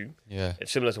issue. Yeah.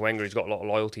 It's similar to Wenger; he's got a lot of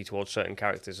loyalty towards certain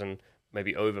characters, and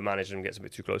maybe over manages them, gets a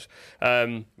bit too close.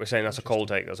 We're saying that's a cold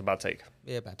take, that's a bad take.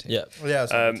 Yeah, bad take. yeah. Yeah,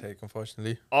 it's a good take,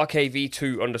 unfortunately.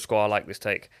 RKV2_, I like this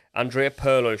take. Andrea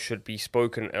Pirlo should be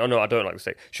spoken... Oh, no, I don't like this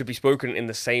take. Should be spoken in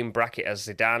the same bracket as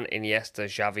Zidane, Iniesta,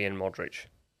 Xavi and Modric.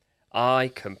 I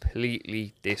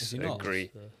completely he not?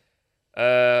 disagree.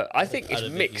 I think it's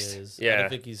don't think he mixed. is. I Yeah. don't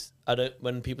think he's. I don't.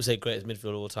 When people say greatest midfielder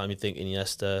of all time, you think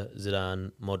Iniesta,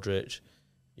 Zidane, Modric.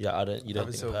 Yeah, I don't. You don't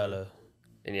David think Silva.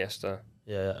 Pirlo. Iniesta,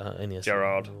 Yeah, Iniesta.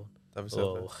 Gerrard. David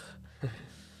Silva. Oh,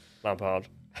 Lampard.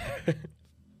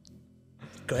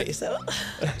 greatest ever.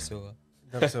 David Silva.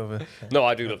 David Silva. No,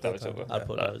 I do love David Silva. I'd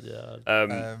put No. those. Yeah. Um,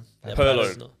 Yeah, Pirlo.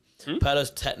 Pirlo's not.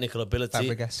 Pirlo's technical ability.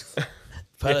 Fabregas.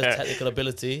 Pirlo's Yeah. technical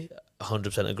ability,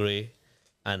 100% agree,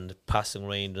 and passing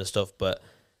range and stuff. But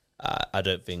I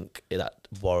don't think that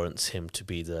warrants him to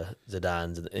be the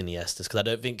Zidanes and the Iniestas, because I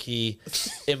don't think he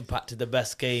impacted the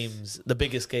best games, the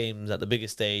biggest games at the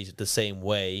biggest stage the same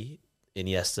way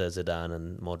Iniesta, Zidane,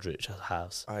 and Modric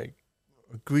have. I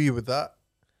agree with that.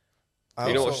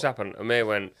 You know what just happened? Umir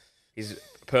went,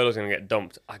 Pirlo's going to get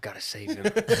dumped. I got to save him.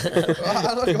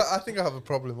 I think I have a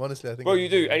problem, honestly. I think. Well, you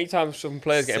do. Anytime some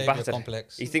player's getting Savior battered,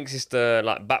 complex. he thinks it's the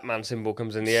like Batman symbol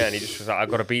comes in the air and he just was like, I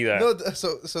got to be there. No,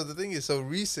 so the thing is, so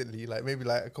recently, like maybe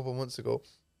like a couple of months ago,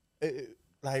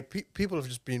 people have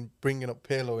just been bringing up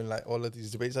Pirlo in like all of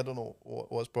these debates. I don't know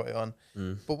what's brought it on,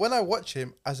 but when I watch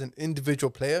him as an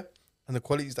individual player and the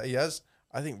qualities that he has,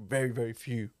 I think very, very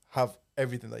few have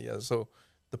everything that he has. So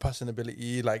the passing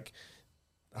ability, like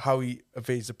how he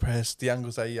evades the press, the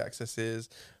angles that he accesses,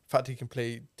 the fact he can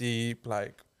play deep,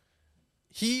 like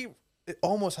it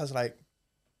almost has like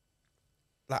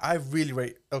I really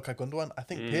rate Ilkay Gundogan. I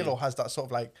think Pirlo has that sort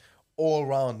of like all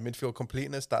round midfield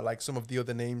completeness that like some of the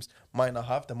other names might not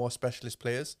have. They're more specialist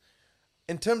players.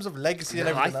 In terms of legacy and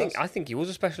everything I think he was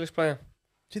a specialist player.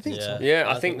 do you think so? Yeah,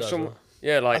 I I think think some. that as well.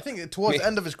 Yeah, like I think towards the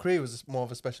end of his career he was more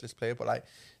of a specialist player, but like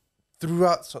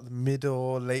throughout sort of the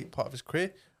middle, late part of his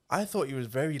career, I thought he was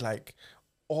very like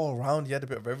all round. He had a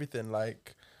bit of everything.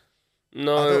 Like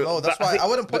no, I don't know. That's but why think- I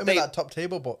wouldn't put but him in that top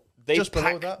table, but They just below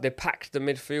packed, that. they packed the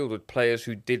midfield with players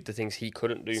who did the things he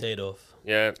couldn't do. Seedorf.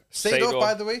 Yeah, Seedorf,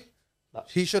 by the way,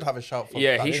 he should have a shout for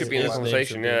Yeah, that. he should be in the his name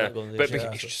conversation. should be in Yeah, that but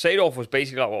conversation. Seedorf was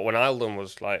basically like what Wijnaldum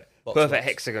was like, Box perfect box.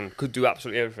 hexagon, could do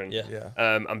absolutely everything. Yeah.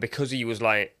 Yeah. And because he was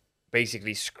like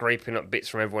basically scraping up bits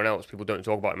from everyone else, people don't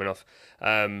talk about him enough.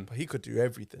 But he could do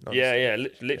everything. Yeah, honestly.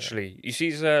 yeah, literally. You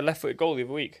see his left-footed goal the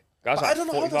other week. Guy's But like I don't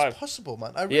know 45. how that's possible,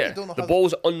 man. I really Yeah, don't know the how.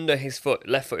 ball's under his foot,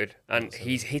 left-footed, and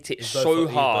he's hit it He's so both-footed-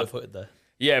 he's hard. both-footed there.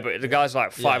 Yeah, but the guy's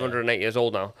like 508 years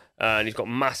old now, and he's got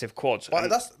massive quads. But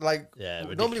and- that's like Yeah,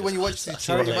 normally when you watch ridiculous. these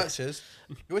charity That's matches,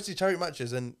 you watch these charity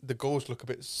matches and the goals look a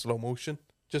bit slow motion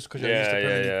just because you're Yeah, used to Premier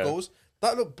yeah, League yeah. goals.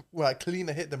 That looked like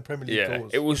cleaner hit than Premier League yeah,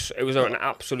 goals. it was an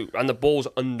absolute, and the ball's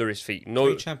under his feet. No,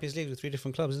 3 Champions League with 3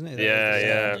 different clubs, isn't it?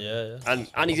 yeah. Yeah.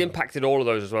 And he's impacted all of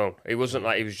those as well. It wasn't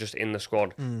like he was just in the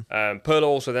squad. Pirlo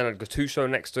also then had Gattuso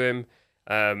next to him.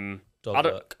 Dog I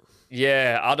don't- work.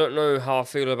 Yeah, I don't know how I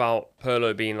feel about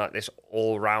Pirlo being like this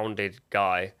all-rounded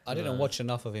guy. I didn't watch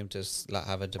enough of him to like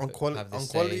have a on, have this on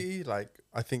say. quality, like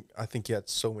I think he had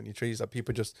so many trees that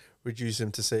people just reduce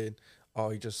him to saying, "Oh,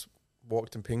 he just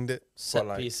walked and pinged it." Set But,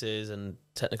 like, pieces and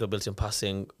technical ability and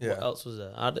passing. Yeah. What else was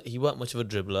there? He weren't much of a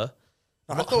dribbler.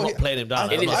 I I'm not thought he- playing him down.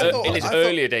 I In his, thought- in his I thought-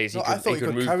 earlier days, I he thought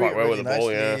could move carry quite it well really with the ball.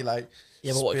 nicely, Yeah, like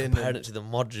Yeah, but what spin compared and- it to the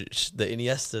Modric, the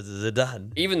Iniesta, the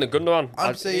Zidane? even the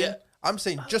Gundogan. I'm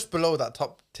saying just below that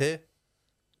top tier,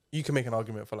 you can make an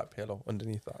argument for like Pirlo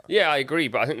underneath that. Yeah, I agree,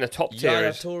 but I think the top tier Yaya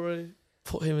is. Toure,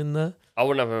 put him in there. I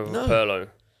wouldn't have him over No. Pirlo.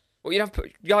 Well, you'd have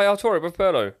Yaya Toure above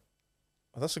Pirlo.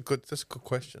 Oh, that's a good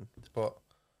question, but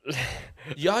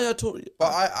Yaya Toure.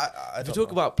 I If you don't talk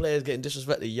know. about players getting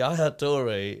disrespected, Yaya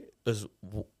Toure was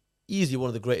easily one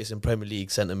of the greatest in Premier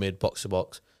League centre mid, box to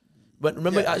box. But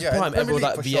remember at his in prime, Premier everyone League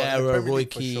like for sure, in Vieira, Premier Roy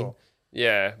League for Keane. sure.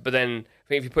 Yeah, but then I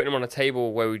think if you put him on a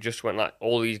table where we just went like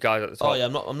all these guys at the top Oh yeah,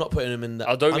 I'm not putting him in that.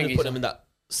 I don't I'm think just putting he's- him in that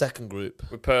second group.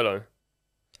 with Pirlo.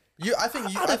 I think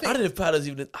I don't know if Pirlo's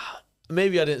even.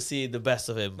 Maybe I didn't see the best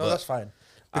of him. no, but that's fine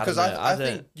I because don't know, I I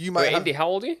think don't- you might Wait, have. Indy, how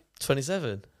old are you?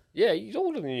 27. Yeah, he's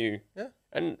older than you. Yeah.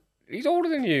 And he's older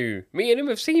than you. Me and him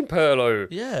have seen Pirlo.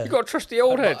 Yeah. You got to trust the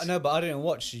old heads. No, but I didn't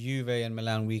watch Juve and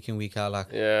Milan week in week out.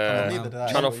 Like Yeah. Neither did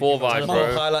I. Channel 4 vibes, Channel bro.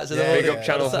 4 highlights of Yeah, the morning. big up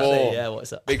Channel Saturday, 4. Yeah, what's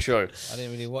that? Big show. I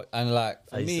didn't really watch. And like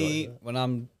for I used to me, watch that. when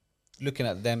I'm looking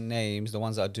at them names, the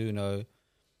ones that I do know,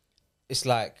 it's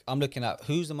like I'm looking at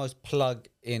who's the most plug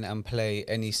in and play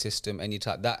any system, any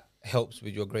type. That helps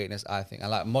with your greatness, I think.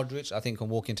 And like Modric, I think can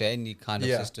walk into any kind of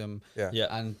Yeah. system, Yeah.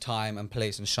 and time and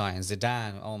place and shine.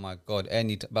 Zidane, oh my god,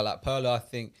 but like Pirlo, I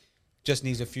think just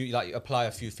needs a few, like apply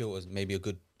a few filters, maybe a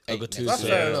good A 8 good next two, to That's it.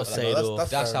 fair Yeah, enough. say though. it That's, all.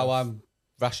 that's, That's fair how enough. I'm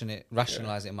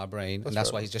rationalize it in my brain, and that's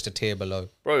fair why he's just a tier below.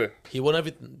 Bro. He won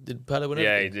everything. Did Pirlo win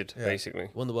Yeah, he everything? did, Yeah. basically.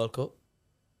 Won the World Cup.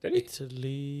 Did he?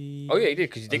 Italy. Oh, yeah, he did,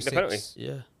 because he dinked the 06. penalty.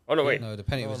 Yeah. Oh, no, wait. No, the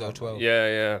penalty was No, no, 0-12.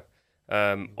 Yeah,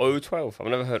 012. I've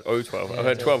never heard 012. I've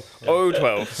heard 12.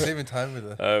 012. Saving time with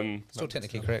it. Still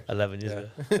technically correct. 11 years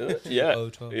ago. Yeah.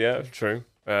 012. Yeah, true.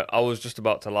 I was just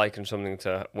about to liken something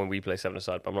to when we play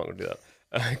 7-a-side, but I'm not going to do that.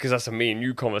 Because that's a me and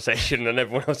you conversation and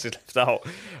everyone else is left out.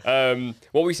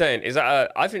 What are we saying? Is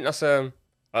that I think that's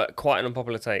quite an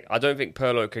unpopular take. I don't think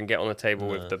Pirlo can get on the table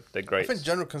with the I greats. think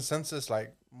general consensus,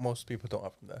 like most people don't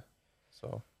have him there.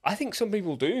 So I think some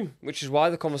people do, which is why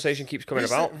the conversation keeps coming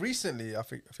about. Recently, I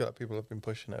feel like people have been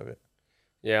pushing it a bit.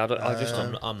 Yeah, I'm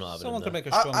I'm not having Someone could him make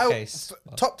a strong case.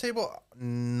 Top table,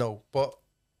 no, but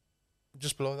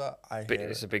just below that,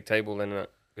 it's a big table then, isn't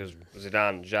it? Because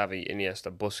Zidane, Xavi, Iniesta,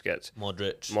 Busquets,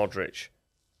 Modric,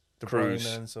 De Cruz,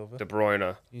 Bruyne and Silva. De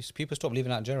Bruyne, People stop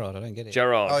leaving out Gerrard. I don't get it.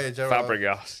 Gerrard, Oh, yeah, Gerrard.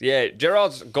 Fabregas. Yeah,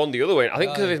 Gerrard's gone the other way. I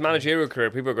think because of his managerial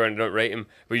career, people are going, don't rate him.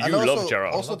 But you And also, love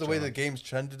Gerrard. Also, the way Gerrard. the game's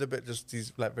trended a bit, just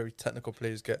these like very technical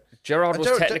players get. Gerrard And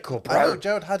was technical, I know bro.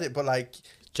 Gerrard had it, but like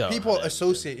Gerrard people had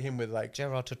associate him with like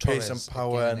Gerrard to pace Torres. and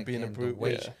power again, and being a again, the brute.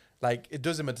 weight. Which like it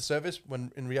does him a disservice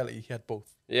when in reality he had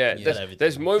both. Yeah, Yeah,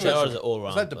 there's moments. Gerrard's all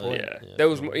It's round. like De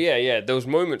Bruyne. There was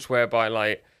moments whereby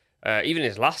like even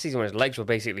his last season when his legs were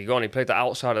basically gone, he played the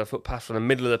outside of the foot pass from the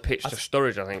middle of the pitch to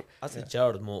Sturridge. I think. I think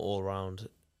Gerrard is more all round,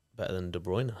 better than De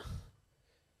Bruyne.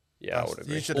 Yeah, I would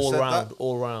agree. You should have All said round, that.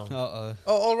 all round. Uh-oh.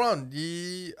 Oh, all round.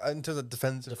 Yeah, in terms of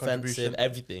defensive Defensive, contribution.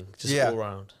 everything, just Yeah. all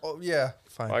round. Oh yeah,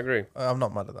 fine. I agree. I'm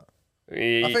not mad at that.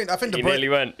 He, I think De he Bruyne- nearly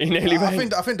went. He nearly I went.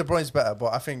 think De Bruyne's better,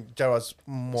 but I think Gerrard's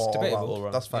more It's debatable. all all round.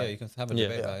 round. That's Yeah, fine. you can have a Yeah.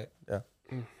 debate Yeah.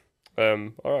 about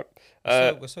it. All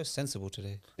right. We're so sensible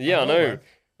today. Yeah, I know,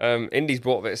 know. Indi's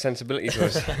brought a bit of sensibility to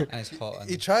us. And it's hot. And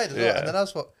He tried as well, Yeah. and then I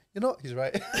was like, you know, he's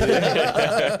right.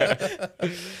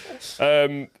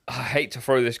 I hate to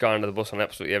throw this guy under the bus on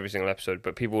absolutely every single episode,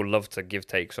 but people love to give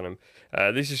takes on him.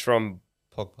 This is from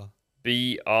Pogba.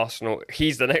 B Arsenal.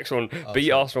 He's the next one. B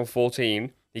sorry. Arsenal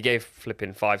 14. He gave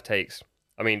flipping 5 takes.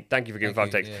 I mean, thank you for giving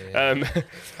 5 Thank takes. you. Yeah,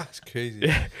 That's crazy.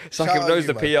 Saquib Shout out knows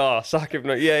you, the man. PR. Saquib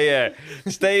knows. Yeah.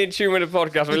 Stay in tune with the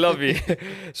podcast. We love you.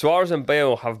 Suarez and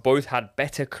Bale have both had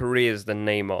better careers than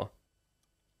Neymar.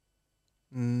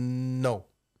 No.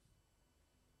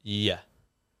 Yeah,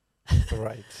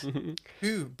 Right.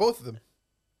 Who? Both of them?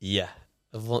 yeah.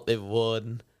 They've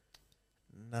won.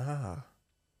 Nah.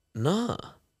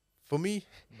 For me,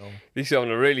 No. This is on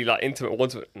a really like intimate one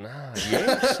to it. Nah,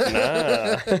 yes,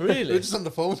 nah. we're Really? just on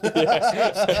the phone.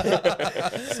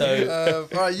 So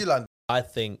All right, you land. I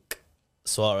think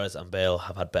Suarez and Bale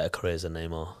have had better careers than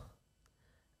Neymar.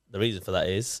 The reason for that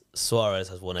is Suarez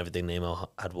has won everything Neymar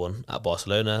had won at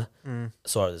Barcelona.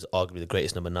 Suarez is arguably the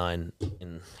greatest number 9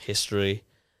 in history,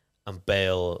 and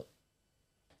Bale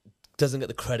doesn't get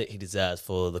the credit he deserves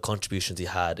for the contributions he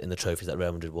had in the trophies that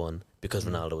Real Madrid won because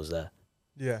Ronaldo was there.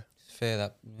 Yeah. It's fair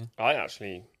that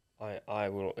I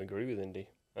will agree with Indy.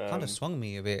 kind of swung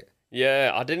me a bit.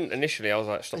 Yeah, I didn't initially. I was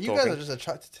like, stop You talking. guys are just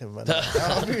attracted to him, man.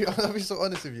 I'll be so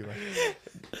honest with you, man.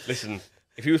 Listen,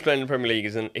 if he was playing in the Premier League,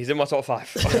 he's in my top 5.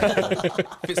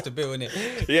 Fits the bill,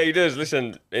 innit? Yeah, he does.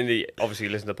 Listen, Indy, obviously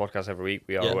you listen to the podcast every week.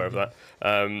 We are aware of that.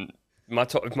 My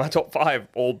top 5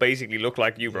 all basically look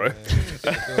like you, bro. Fits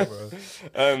the bill,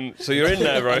 bro. So you're in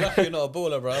there, bro. You're not a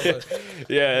baller, bro. But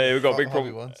Yeah, we've got a big Hobby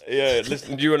problem. once. Yeah,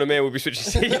 listen, you and Umir will be switching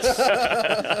seats.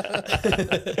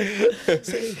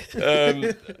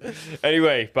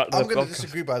 Anyway, back to I'm the going to podcast.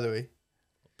 disagree, by the way,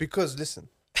 because listen.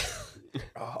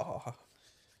 Oh.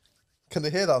 Can they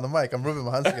hear that on the mic? I'm rubbing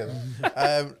my hands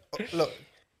together. Look,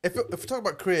 if we talk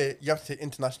about career, you have to take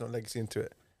international legacy into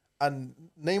it. And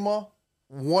Neymar,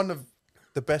 one of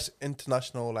the best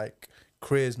international like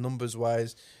careers numbers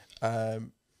wise,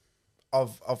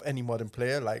 of any modern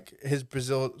player. Like his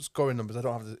Brazil scoring numbers, I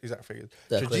don't have the exact figures.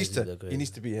 They're crazy, Tragista, they're crazy. he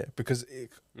needs to be here because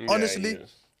Yeah, honestly, he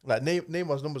is. like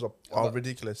Neymar's numbers are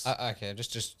ridiculous. okay,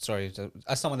 just sorry.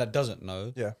 As someone that doesn't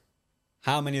know, Yeah.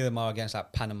 how many of them are against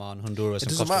like Panama and Honduras? It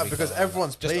and doesn't Costa matter Rica? because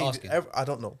everyone's Just playing. asking. I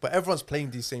don't know, but everyone's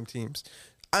playing these same teams,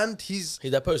 and he's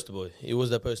He's their poster boy. He was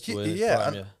their poster boy. in his yeah, prime,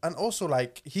 and, yeah. and also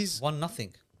like he's.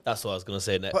 1-0. That's what I was gonna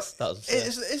say next. But That was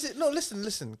is it no?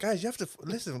 Listen, guys. You have to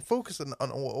listen. Focus on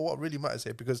what really matters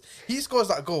here because he scores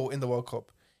that goal in the World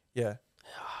Cup. Yeah,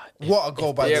 what a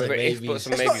goal by Yeah, the but way. if buts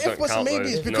and It's maybes not don't if buts count, and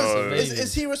maybes though. because No.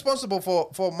 is he responsible for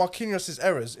Marquinhos'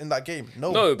 errors in that game? No.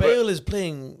 No, but Bale is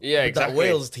playing Yeah, with exactly. that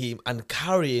Wales team and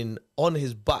carrying on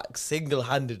his back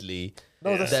single-handedly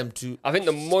them to. I think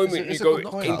the moment it's you a go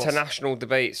good point. international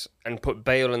debates and put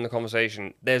Bale in the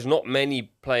conversation, there's not many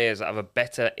players that have a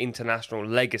better international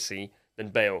legacy than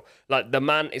Bale. Like, the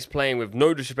man is playing with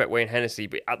no disrespect Wayne Hennessy,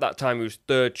 but at that time he was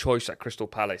 3rd choice at Crystal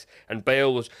Palace. And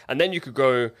Bale was... And then you could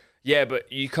go, yeah,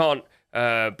 but you can't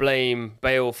blame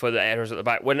Bale for the errors at the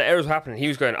back. When the errors were happening, he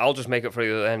was going, I'll just make up for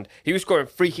the other end. He was scoring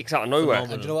free kicks out of nowhere. And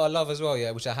do you know what I love as well,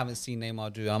 yeah, which I haven't seen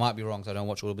Neymar do? I might be wrong, so I don't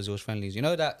watch all of Brazil's friendlies. You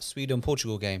know that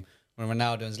Sweden-Portugal game when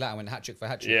Ronaldo and Zlatan went hat-trick for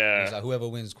hat-trick? Yeah. It's like whoever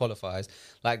wins qualifies.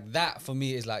 Like that, for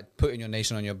me, is like putting your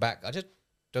nation on your back. I just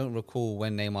don't recall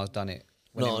when Neymar's done it.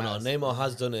 No, Neymar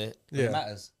has done it. When it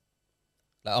matters.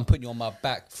 Like, I'm putting you on my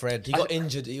back, Fred. He got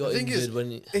injured. He got injured when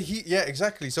he yeah,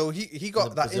 exactly. So he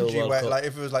got that Brazil injury World where Cup. like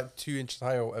if it was like 2 inches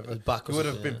high or whatever, His back he or would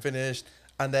have something, been finished.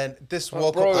 And then this Well,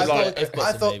 World bro, Cup, like, if got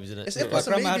I some thought maybes, innit? it's Yeah. if got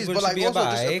some Like, maybes, Grandma but like should be a also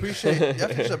just bike. appreciate. You have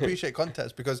to just appreciate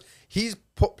context because he's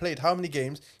played how many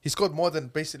games? He scored more than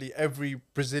basically every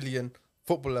Brazilian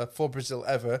footballer for Brazil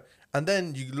ever. And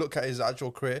then you look at his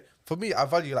actual career. For me, I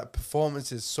value like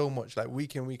performances so much, like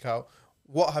week in week out.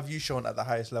 What have you shown at the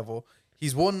highest level?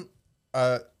 He's won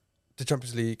the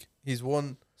Champions League. He's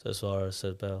won. So Suarez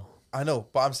said Bale. I know,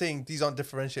 but I'm saying these aren't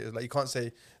differentiators. Like you can't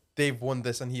say they've won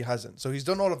this and he hasn't. So he's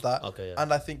done all of that. Okay, yeah.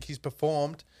 And I think he's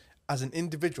performed as an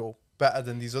individual better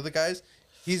than these other guys.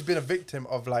 He's been a victim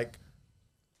of like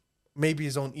maybe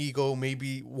his own ego,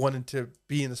 maybe wanting to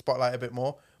be in the spotlight a bit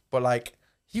more. But like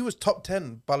he was top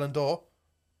 10 Ballon d'Or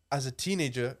as a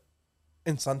teenager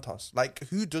in Santos. Like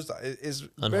who does that? It is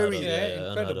Unheard very of, yeah,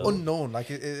 incredible. unknown. Like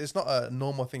it's not a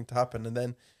normal thing to happen. And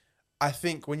then I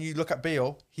think when you look at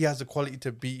Bale, he has the quality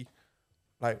to be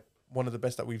like one of the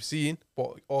best that we've seen,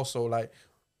 but also like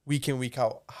week in, week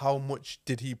out, how much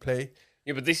did he play?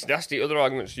 Yeah, but that's the other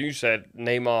arguments. You said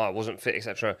Neymar wasn't fit,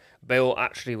 etc. Bale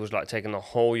actually was like taking the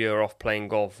whole year off playing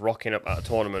golf, rocking up at a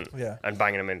tournament and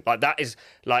banging them in. Like that is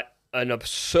like an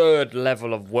absurd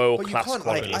level of world But you class can't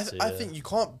quality. like I think you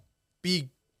can't be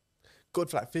good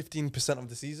for like 15% of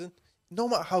the season, no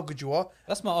matter how good you are.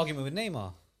 That's my argument with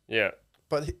Neymar. Yeah.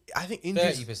 But I think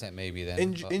injuries 30% maybe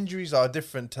then. but- injuries are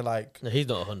different to like No, he's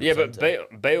not 100%. Yeah,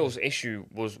 but Bale's issue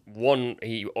was one,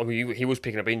 he was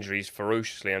picking up injuries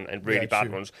ferociously and really bad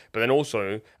true. ones. But then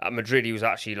also at Madrid, he was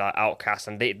actually like outcast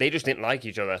and they just didn't like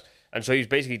each other. And so he was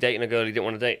basically dating a girl he didn't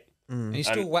want to date. And he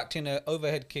still whacked in an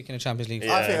overhead kick in the Champions League.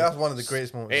 Yeah. I think that's one of the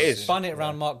greatest moments. It I've is. seen. Spun it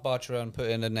around Mark Bartra and put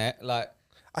it in the net. Like,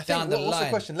 I think down the what's the line.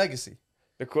 question? Legacy.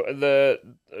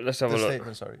 Let's have The a look.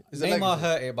 statement. Sorry. Is it Neymar legacy?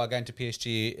 hurt it by going to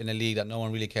PSG in a league that no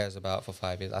one really cares about for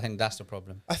 5 years. I think that's the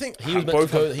problem. I think he was meant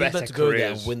both to go. have He was meant to better go there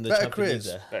careers. and win the Better Champions careers.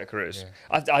 League there. Better careers.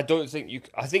 I don't think you.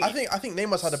 I think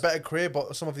Neymar's had a better career,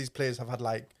 but some of these players have had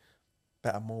like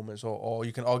better moments, or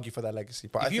you can argue for their legacy.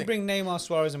 But If you bring Neymar,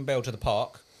 Suarez, and Bale to the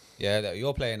park, yeah, that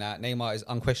you're playing at, Neymar is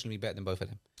unquestionably better than both of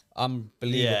them.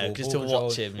 Unbelievable. Yeah, just to ball control,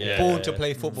 watch him, yeah. Born to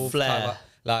play football. Flair.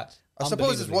 Like, I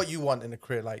suppose it's unbelievably. what you want in a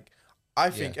career. Like, I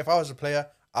think Yeah. if I was a player,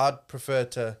 I'd prefer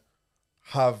to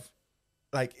have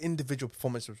like individual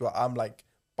performances where I'm like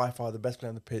by far the best player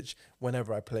on the pitch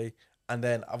whenever I play, and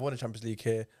then I've won a Champions League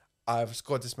here. I've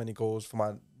scored this many goals for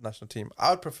my national team. I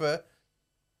would prefer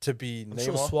to be I'm Neymar.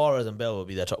 sure Suarez and Bale will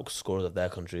be their top scorers of their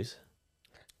countries.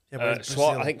 Yeah, but it's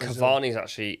I think Brazil. Cavani's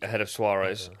actually ahead of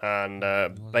Suarez, and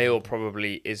Bale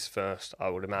probably is first, I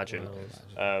would imagine.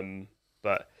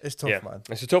 But It's tough, yeah, man.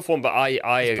 it's a tough one. But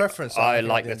It's preference, I I think,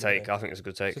 like at the the end of the take. day. I think it's a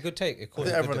good take. It's a good take. I It caused think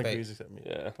a good everyone debate. agrees except me.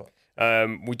 Yeah.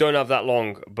 But We don't have that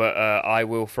long, but I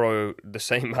will throw the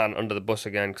same man under the bus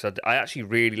again because I actually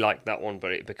really like that one,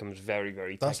 but it becomes very,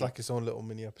 very. that's techy. like its own little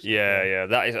mini episode. Yeah.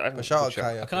 That is. But shout out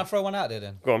Kaya. Can I throw one out there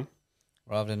then? Go on.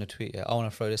 Rather than a tweet, yeah. I want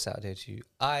to throw this out there to you.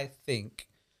 I think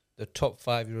the top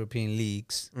 5 European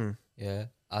leagues, yeah,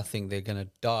 I think they're going to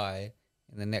die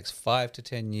in the next 5 to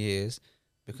 10 years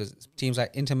because teams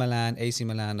like Inter Milan, AC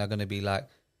Milan are going to be like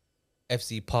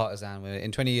FC Partizan, where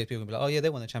in 20 years people will be like, oh yeah, they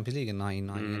won the Champions League in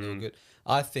 1990 and they were good.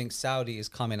 I think Saudi is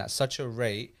coming at such a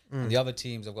rate and the other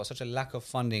teams have got such a lack of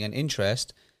funding and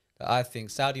interest that I think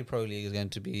Saudi Pro League is going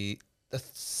to be the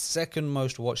second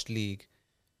most watched league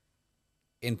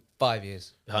in 5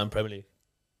 years Behind Premier League.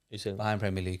 You saying? behind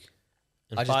Premier League.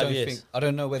 In I just 5 don't years. think, I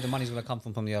don't know where the money's going to come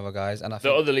from the other guys. And I The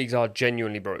think, other leagues are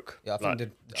genuinely broke. Yeah, I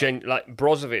think like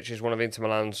Brozovic is one of Inter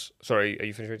Milan's. Sorry, are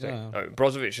you finished with your take? Yeah. No,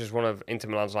 Brozovic is one of Inter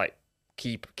Milan's like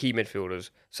key midfielders.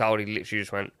 Saudi literally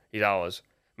just went, he's ours.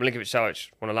 Milinkovic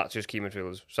Savic, one of Lazio's key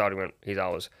midfielders. Saudi went, he's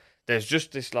ours. There's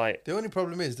just this like. The only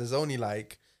problem is there's only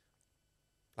like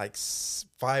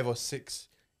 5 or 6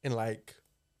 in like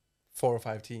 4 or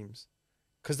 5 teams,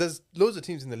 because there's loads of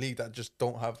teams in the league that just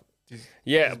don't have these.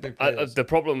 Yeah, these big but, players. the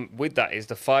problem with that is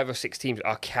the 5 or 6 teams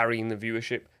are carrying the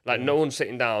viewership. Like no one's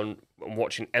sitting down and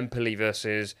watching Empoli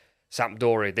versus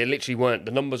Sampdoria. They literally weren't.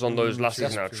 The numbers on those last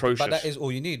season are atrocious. but that is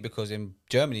all you need because in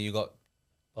Germany you got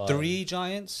 3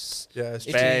 giants. Yeah, it's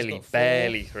Italy's got 4.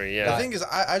 barely 3. Yeah, The thing is,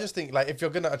 I just think like if you're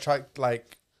gonna attract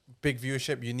like big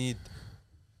viewership, you need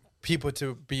people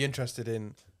to be interested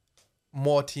in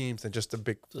more teams than just the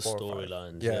big The 4 or 5.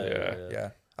 storylines. Yeah.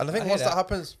 And I think I once hear that that.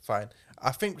 happens, fine.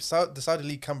 I think the Saudi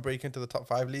league can break into the top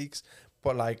 5 leagues,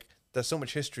 but like there's so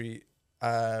much history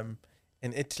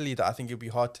in Italy that I think it'd be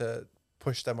hard to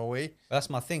push them away. That's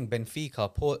my thing.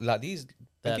 Benfica, like these,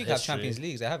 They have Benfica have history. Champions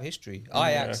Leagues. They have history.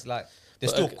 Ajax, like they're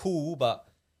But still okay. cool, but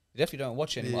you definitely don't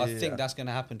watch it anymore. I Yeah. think that's going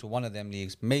to happen to one of them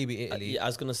leagues. Maybe Italy. Yeah, I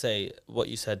was gonna say what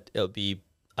you said. It'll be.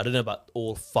 I don't know about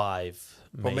all 5.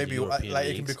 But maybe European like it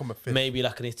can leagues. become a 5th. Maybe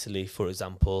like in Italy, for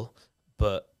example.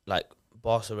 But like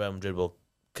Barca, Real Madrid will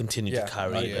continue Yeah. to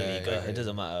carry Oh, the yeah, Liga. yeah, It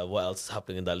doesn't matter what else is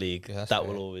happening in that league. Yeah, that's that fair.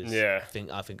 will always. Yeah.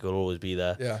 I think it will always be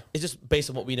there. Yeah. It's just based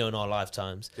on what we know in our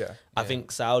lifetimes. Yeah. I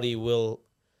think Saudi will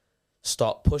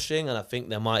start pushing, and I think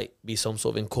there might be some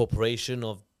sort of incorporation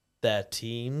of their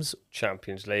teams,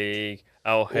 Champions League,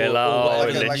 Al or Hilal, whatever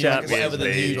in the- the like- Champions whatever the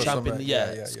League. new League or champion. something.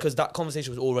 Yeah, Yeah. because that conversation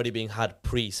was already being had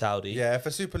pre-Saudi. Yeah, if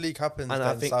a Super League happens, And then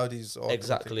I think- Saudi's automatically-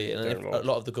 Exactly, and they're if a involved.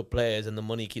 lot of the good players and the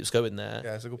money keeps going there.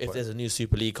 Yeah, it's a good If point. there's a new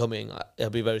Super League coming, I'll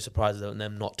be very surprised at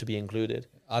them not to be included.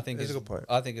 I think It's it's a good point.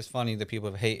 I think it's funny that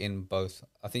people have hating both.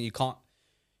 I think you can't.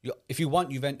 If you want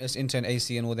Juventus, Inter, and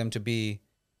AC, and all them to be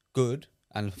good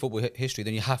and football history,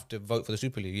 then you have to vote for the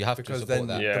Super League. You have because to support then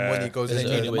that. Yeah. the money goes Then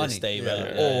into you it. need the Way to money. stay Yeah.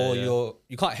 relevant. Or Yeah.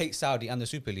 you can't hate Saudi and the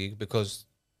Super League because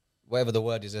whatever the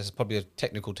word is, there's probably a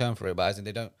technical term for it, but as in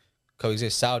they don't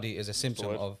coexist. Saudi is a symptom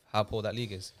word. of how poor that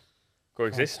league is.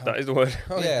 Coexist. That is the word.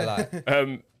 Yeah, like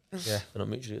Yeah, They're not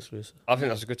mutually exclusive. I think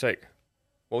that's a good take.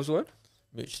 What was the word?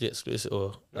 Mutually exclusive,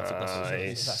 or I think that's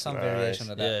Nice. like some Nice.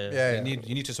 variation of that. Yeah, Yeah,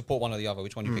 You need to support one or the other.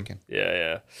 Which one are you picking?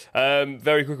 Yeah.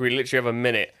 Very quickly, we literally have a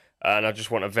minute, and I just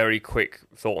want a very quick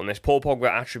thought on this. Paul Pogba,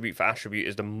 attribute for attribute,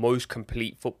 is the most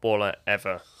complete footballer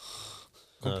ever.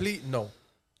 Complete no.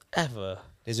 ever.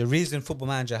 There's a reason Football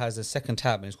Manager has a second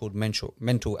tab and it's called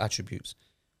mental attributes.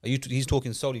 He's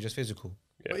talking solely just physical.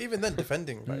 Yeah. But even then,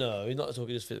 defending. Like, No, he's not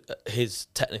talking just his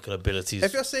technical abilities.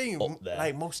 if you're saying up there.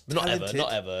 like most not talented,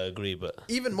 not ever agree, but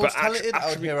even But most talented, I would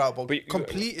attribute- hear out. But but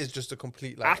complete is just a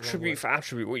complete like wrong Attribute word. for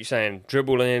attribute, what you're saying?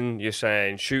 Dribbling, you're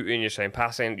saying shooting, you're saying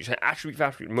passing, you're saying attribute for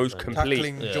attribute, most complete.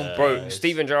 tackling, Yeah. jumping. Bro, it's-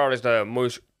 Steven Gerrard is the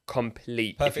most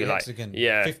complete, Perfect if you like. hexagon.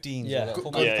 Yeah. 15s. Yeah. Like, Good-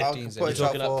 full good man foul, 15s. put you're it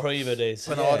talking out about for Preva days.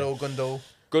 Bernardo, Gundo.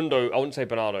 Gundo, I wouldn't say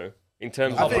Bernardo. In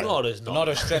terms I of think- like, Bernardo's not.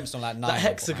 Bernardo's strengths on like 9. That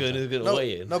hexagon is going to No,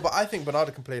 weigh in. no, but I think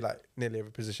Bernardo can play like nearly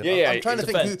every position. Yeah, I'm trying to in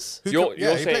think defense. who You're- can,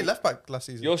 you're he played saying- left back last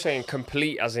season. you're saying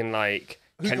complete as in like,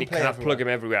 Who can play I plug him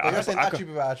everywhere? But I you're could- saying I could-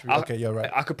 attribute by attribute. Okay, you're right.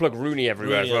 I could plug Rooney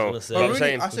everywhere Rooney, as I was well. gonna say. But But I'm Rooney,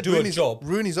 saying I said do a Rooney's job.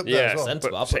 Rooney's up there Yeah, as well. Centre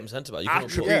back. I'll put him centre back. You can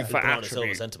Attribute put for Bernardo Silva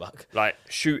attribute. centre back. like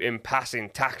shooting, passing,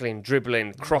 tackling,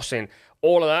 dribbling, crossing,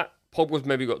 all of that. Pogba's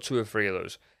maybe got 2 or 3 of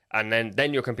those. And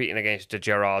then you're competing against the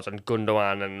Gerrards and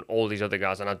Gundogan and all these other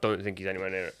guys, and I don't think he's anywhere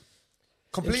near it.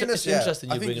 Completeness, It's yeah. interesting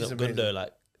I you think bringing he's up amazing. Gundo. Like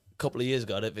a couple of years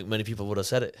ago, I don't think many people would have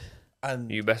said it. And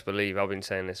You best believe I've been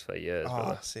saying this for years.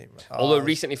 brother. same. Although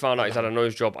recently found out he's had a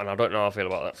nose job, and I don't know how I feel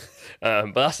about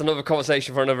that. But that's another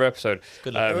conversation for another episode.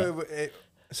 Good luck.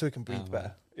 so he can breathe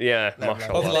better. Yeah, Like,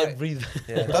 mashallah. like- Let breathe.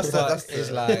 Yeah, that's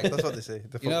It's like- that's what they say.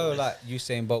 The You know, football. like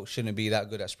Usain Bolt shouldn't be that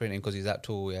good at sprinting because he's that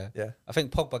tall. Yeah. Yeah. I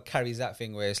think Pogba carries that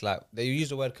thing where it's like they use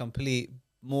the word complete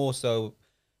more so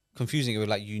confusing it with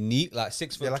like unique, like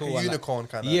 6 foot Yeah, like tall. a and, unicorn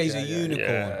kind of. Yeah, he's a unicorn,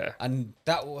 Yeah. and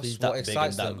that was He's what that big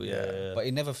excites and them. that- yeah. But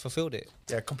he never fulfilled it.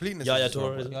 Yeah, completeness. Yaya is Toure,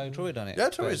 wrong isn't word. Yeah, Troy done it. Yeah,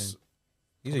 Toure is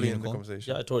He's a complete in the unicorn.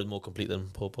 conversation. Yeah, I thought he was more complete than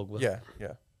Paul Pogba. Yeah,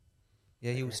 yeah.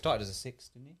 Yeah, he started as a 6,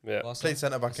 didn't he? Yeah. Last Played year?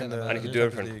 centre back in the Centre-back. And he could do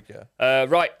Champions everything. League, yeah.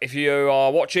 Right, if you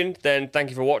are watching, then thank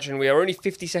you for watching. We are only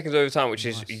 50 seconds over time, which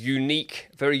is unique,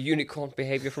 very unicorn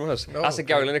behaviour from us. No, That's a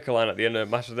Gary Lineker line at the end of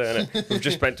the match of the day, isn't it? We've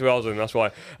just spent 2 hours with him, that's why.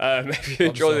 If you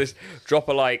enjoy this, drop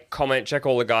a like, comment, check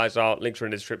all the guys out. Links are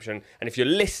in the description. And if you're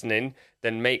listening,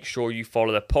 then make sure you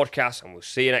follow the podcast, and we'll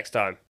see you next time.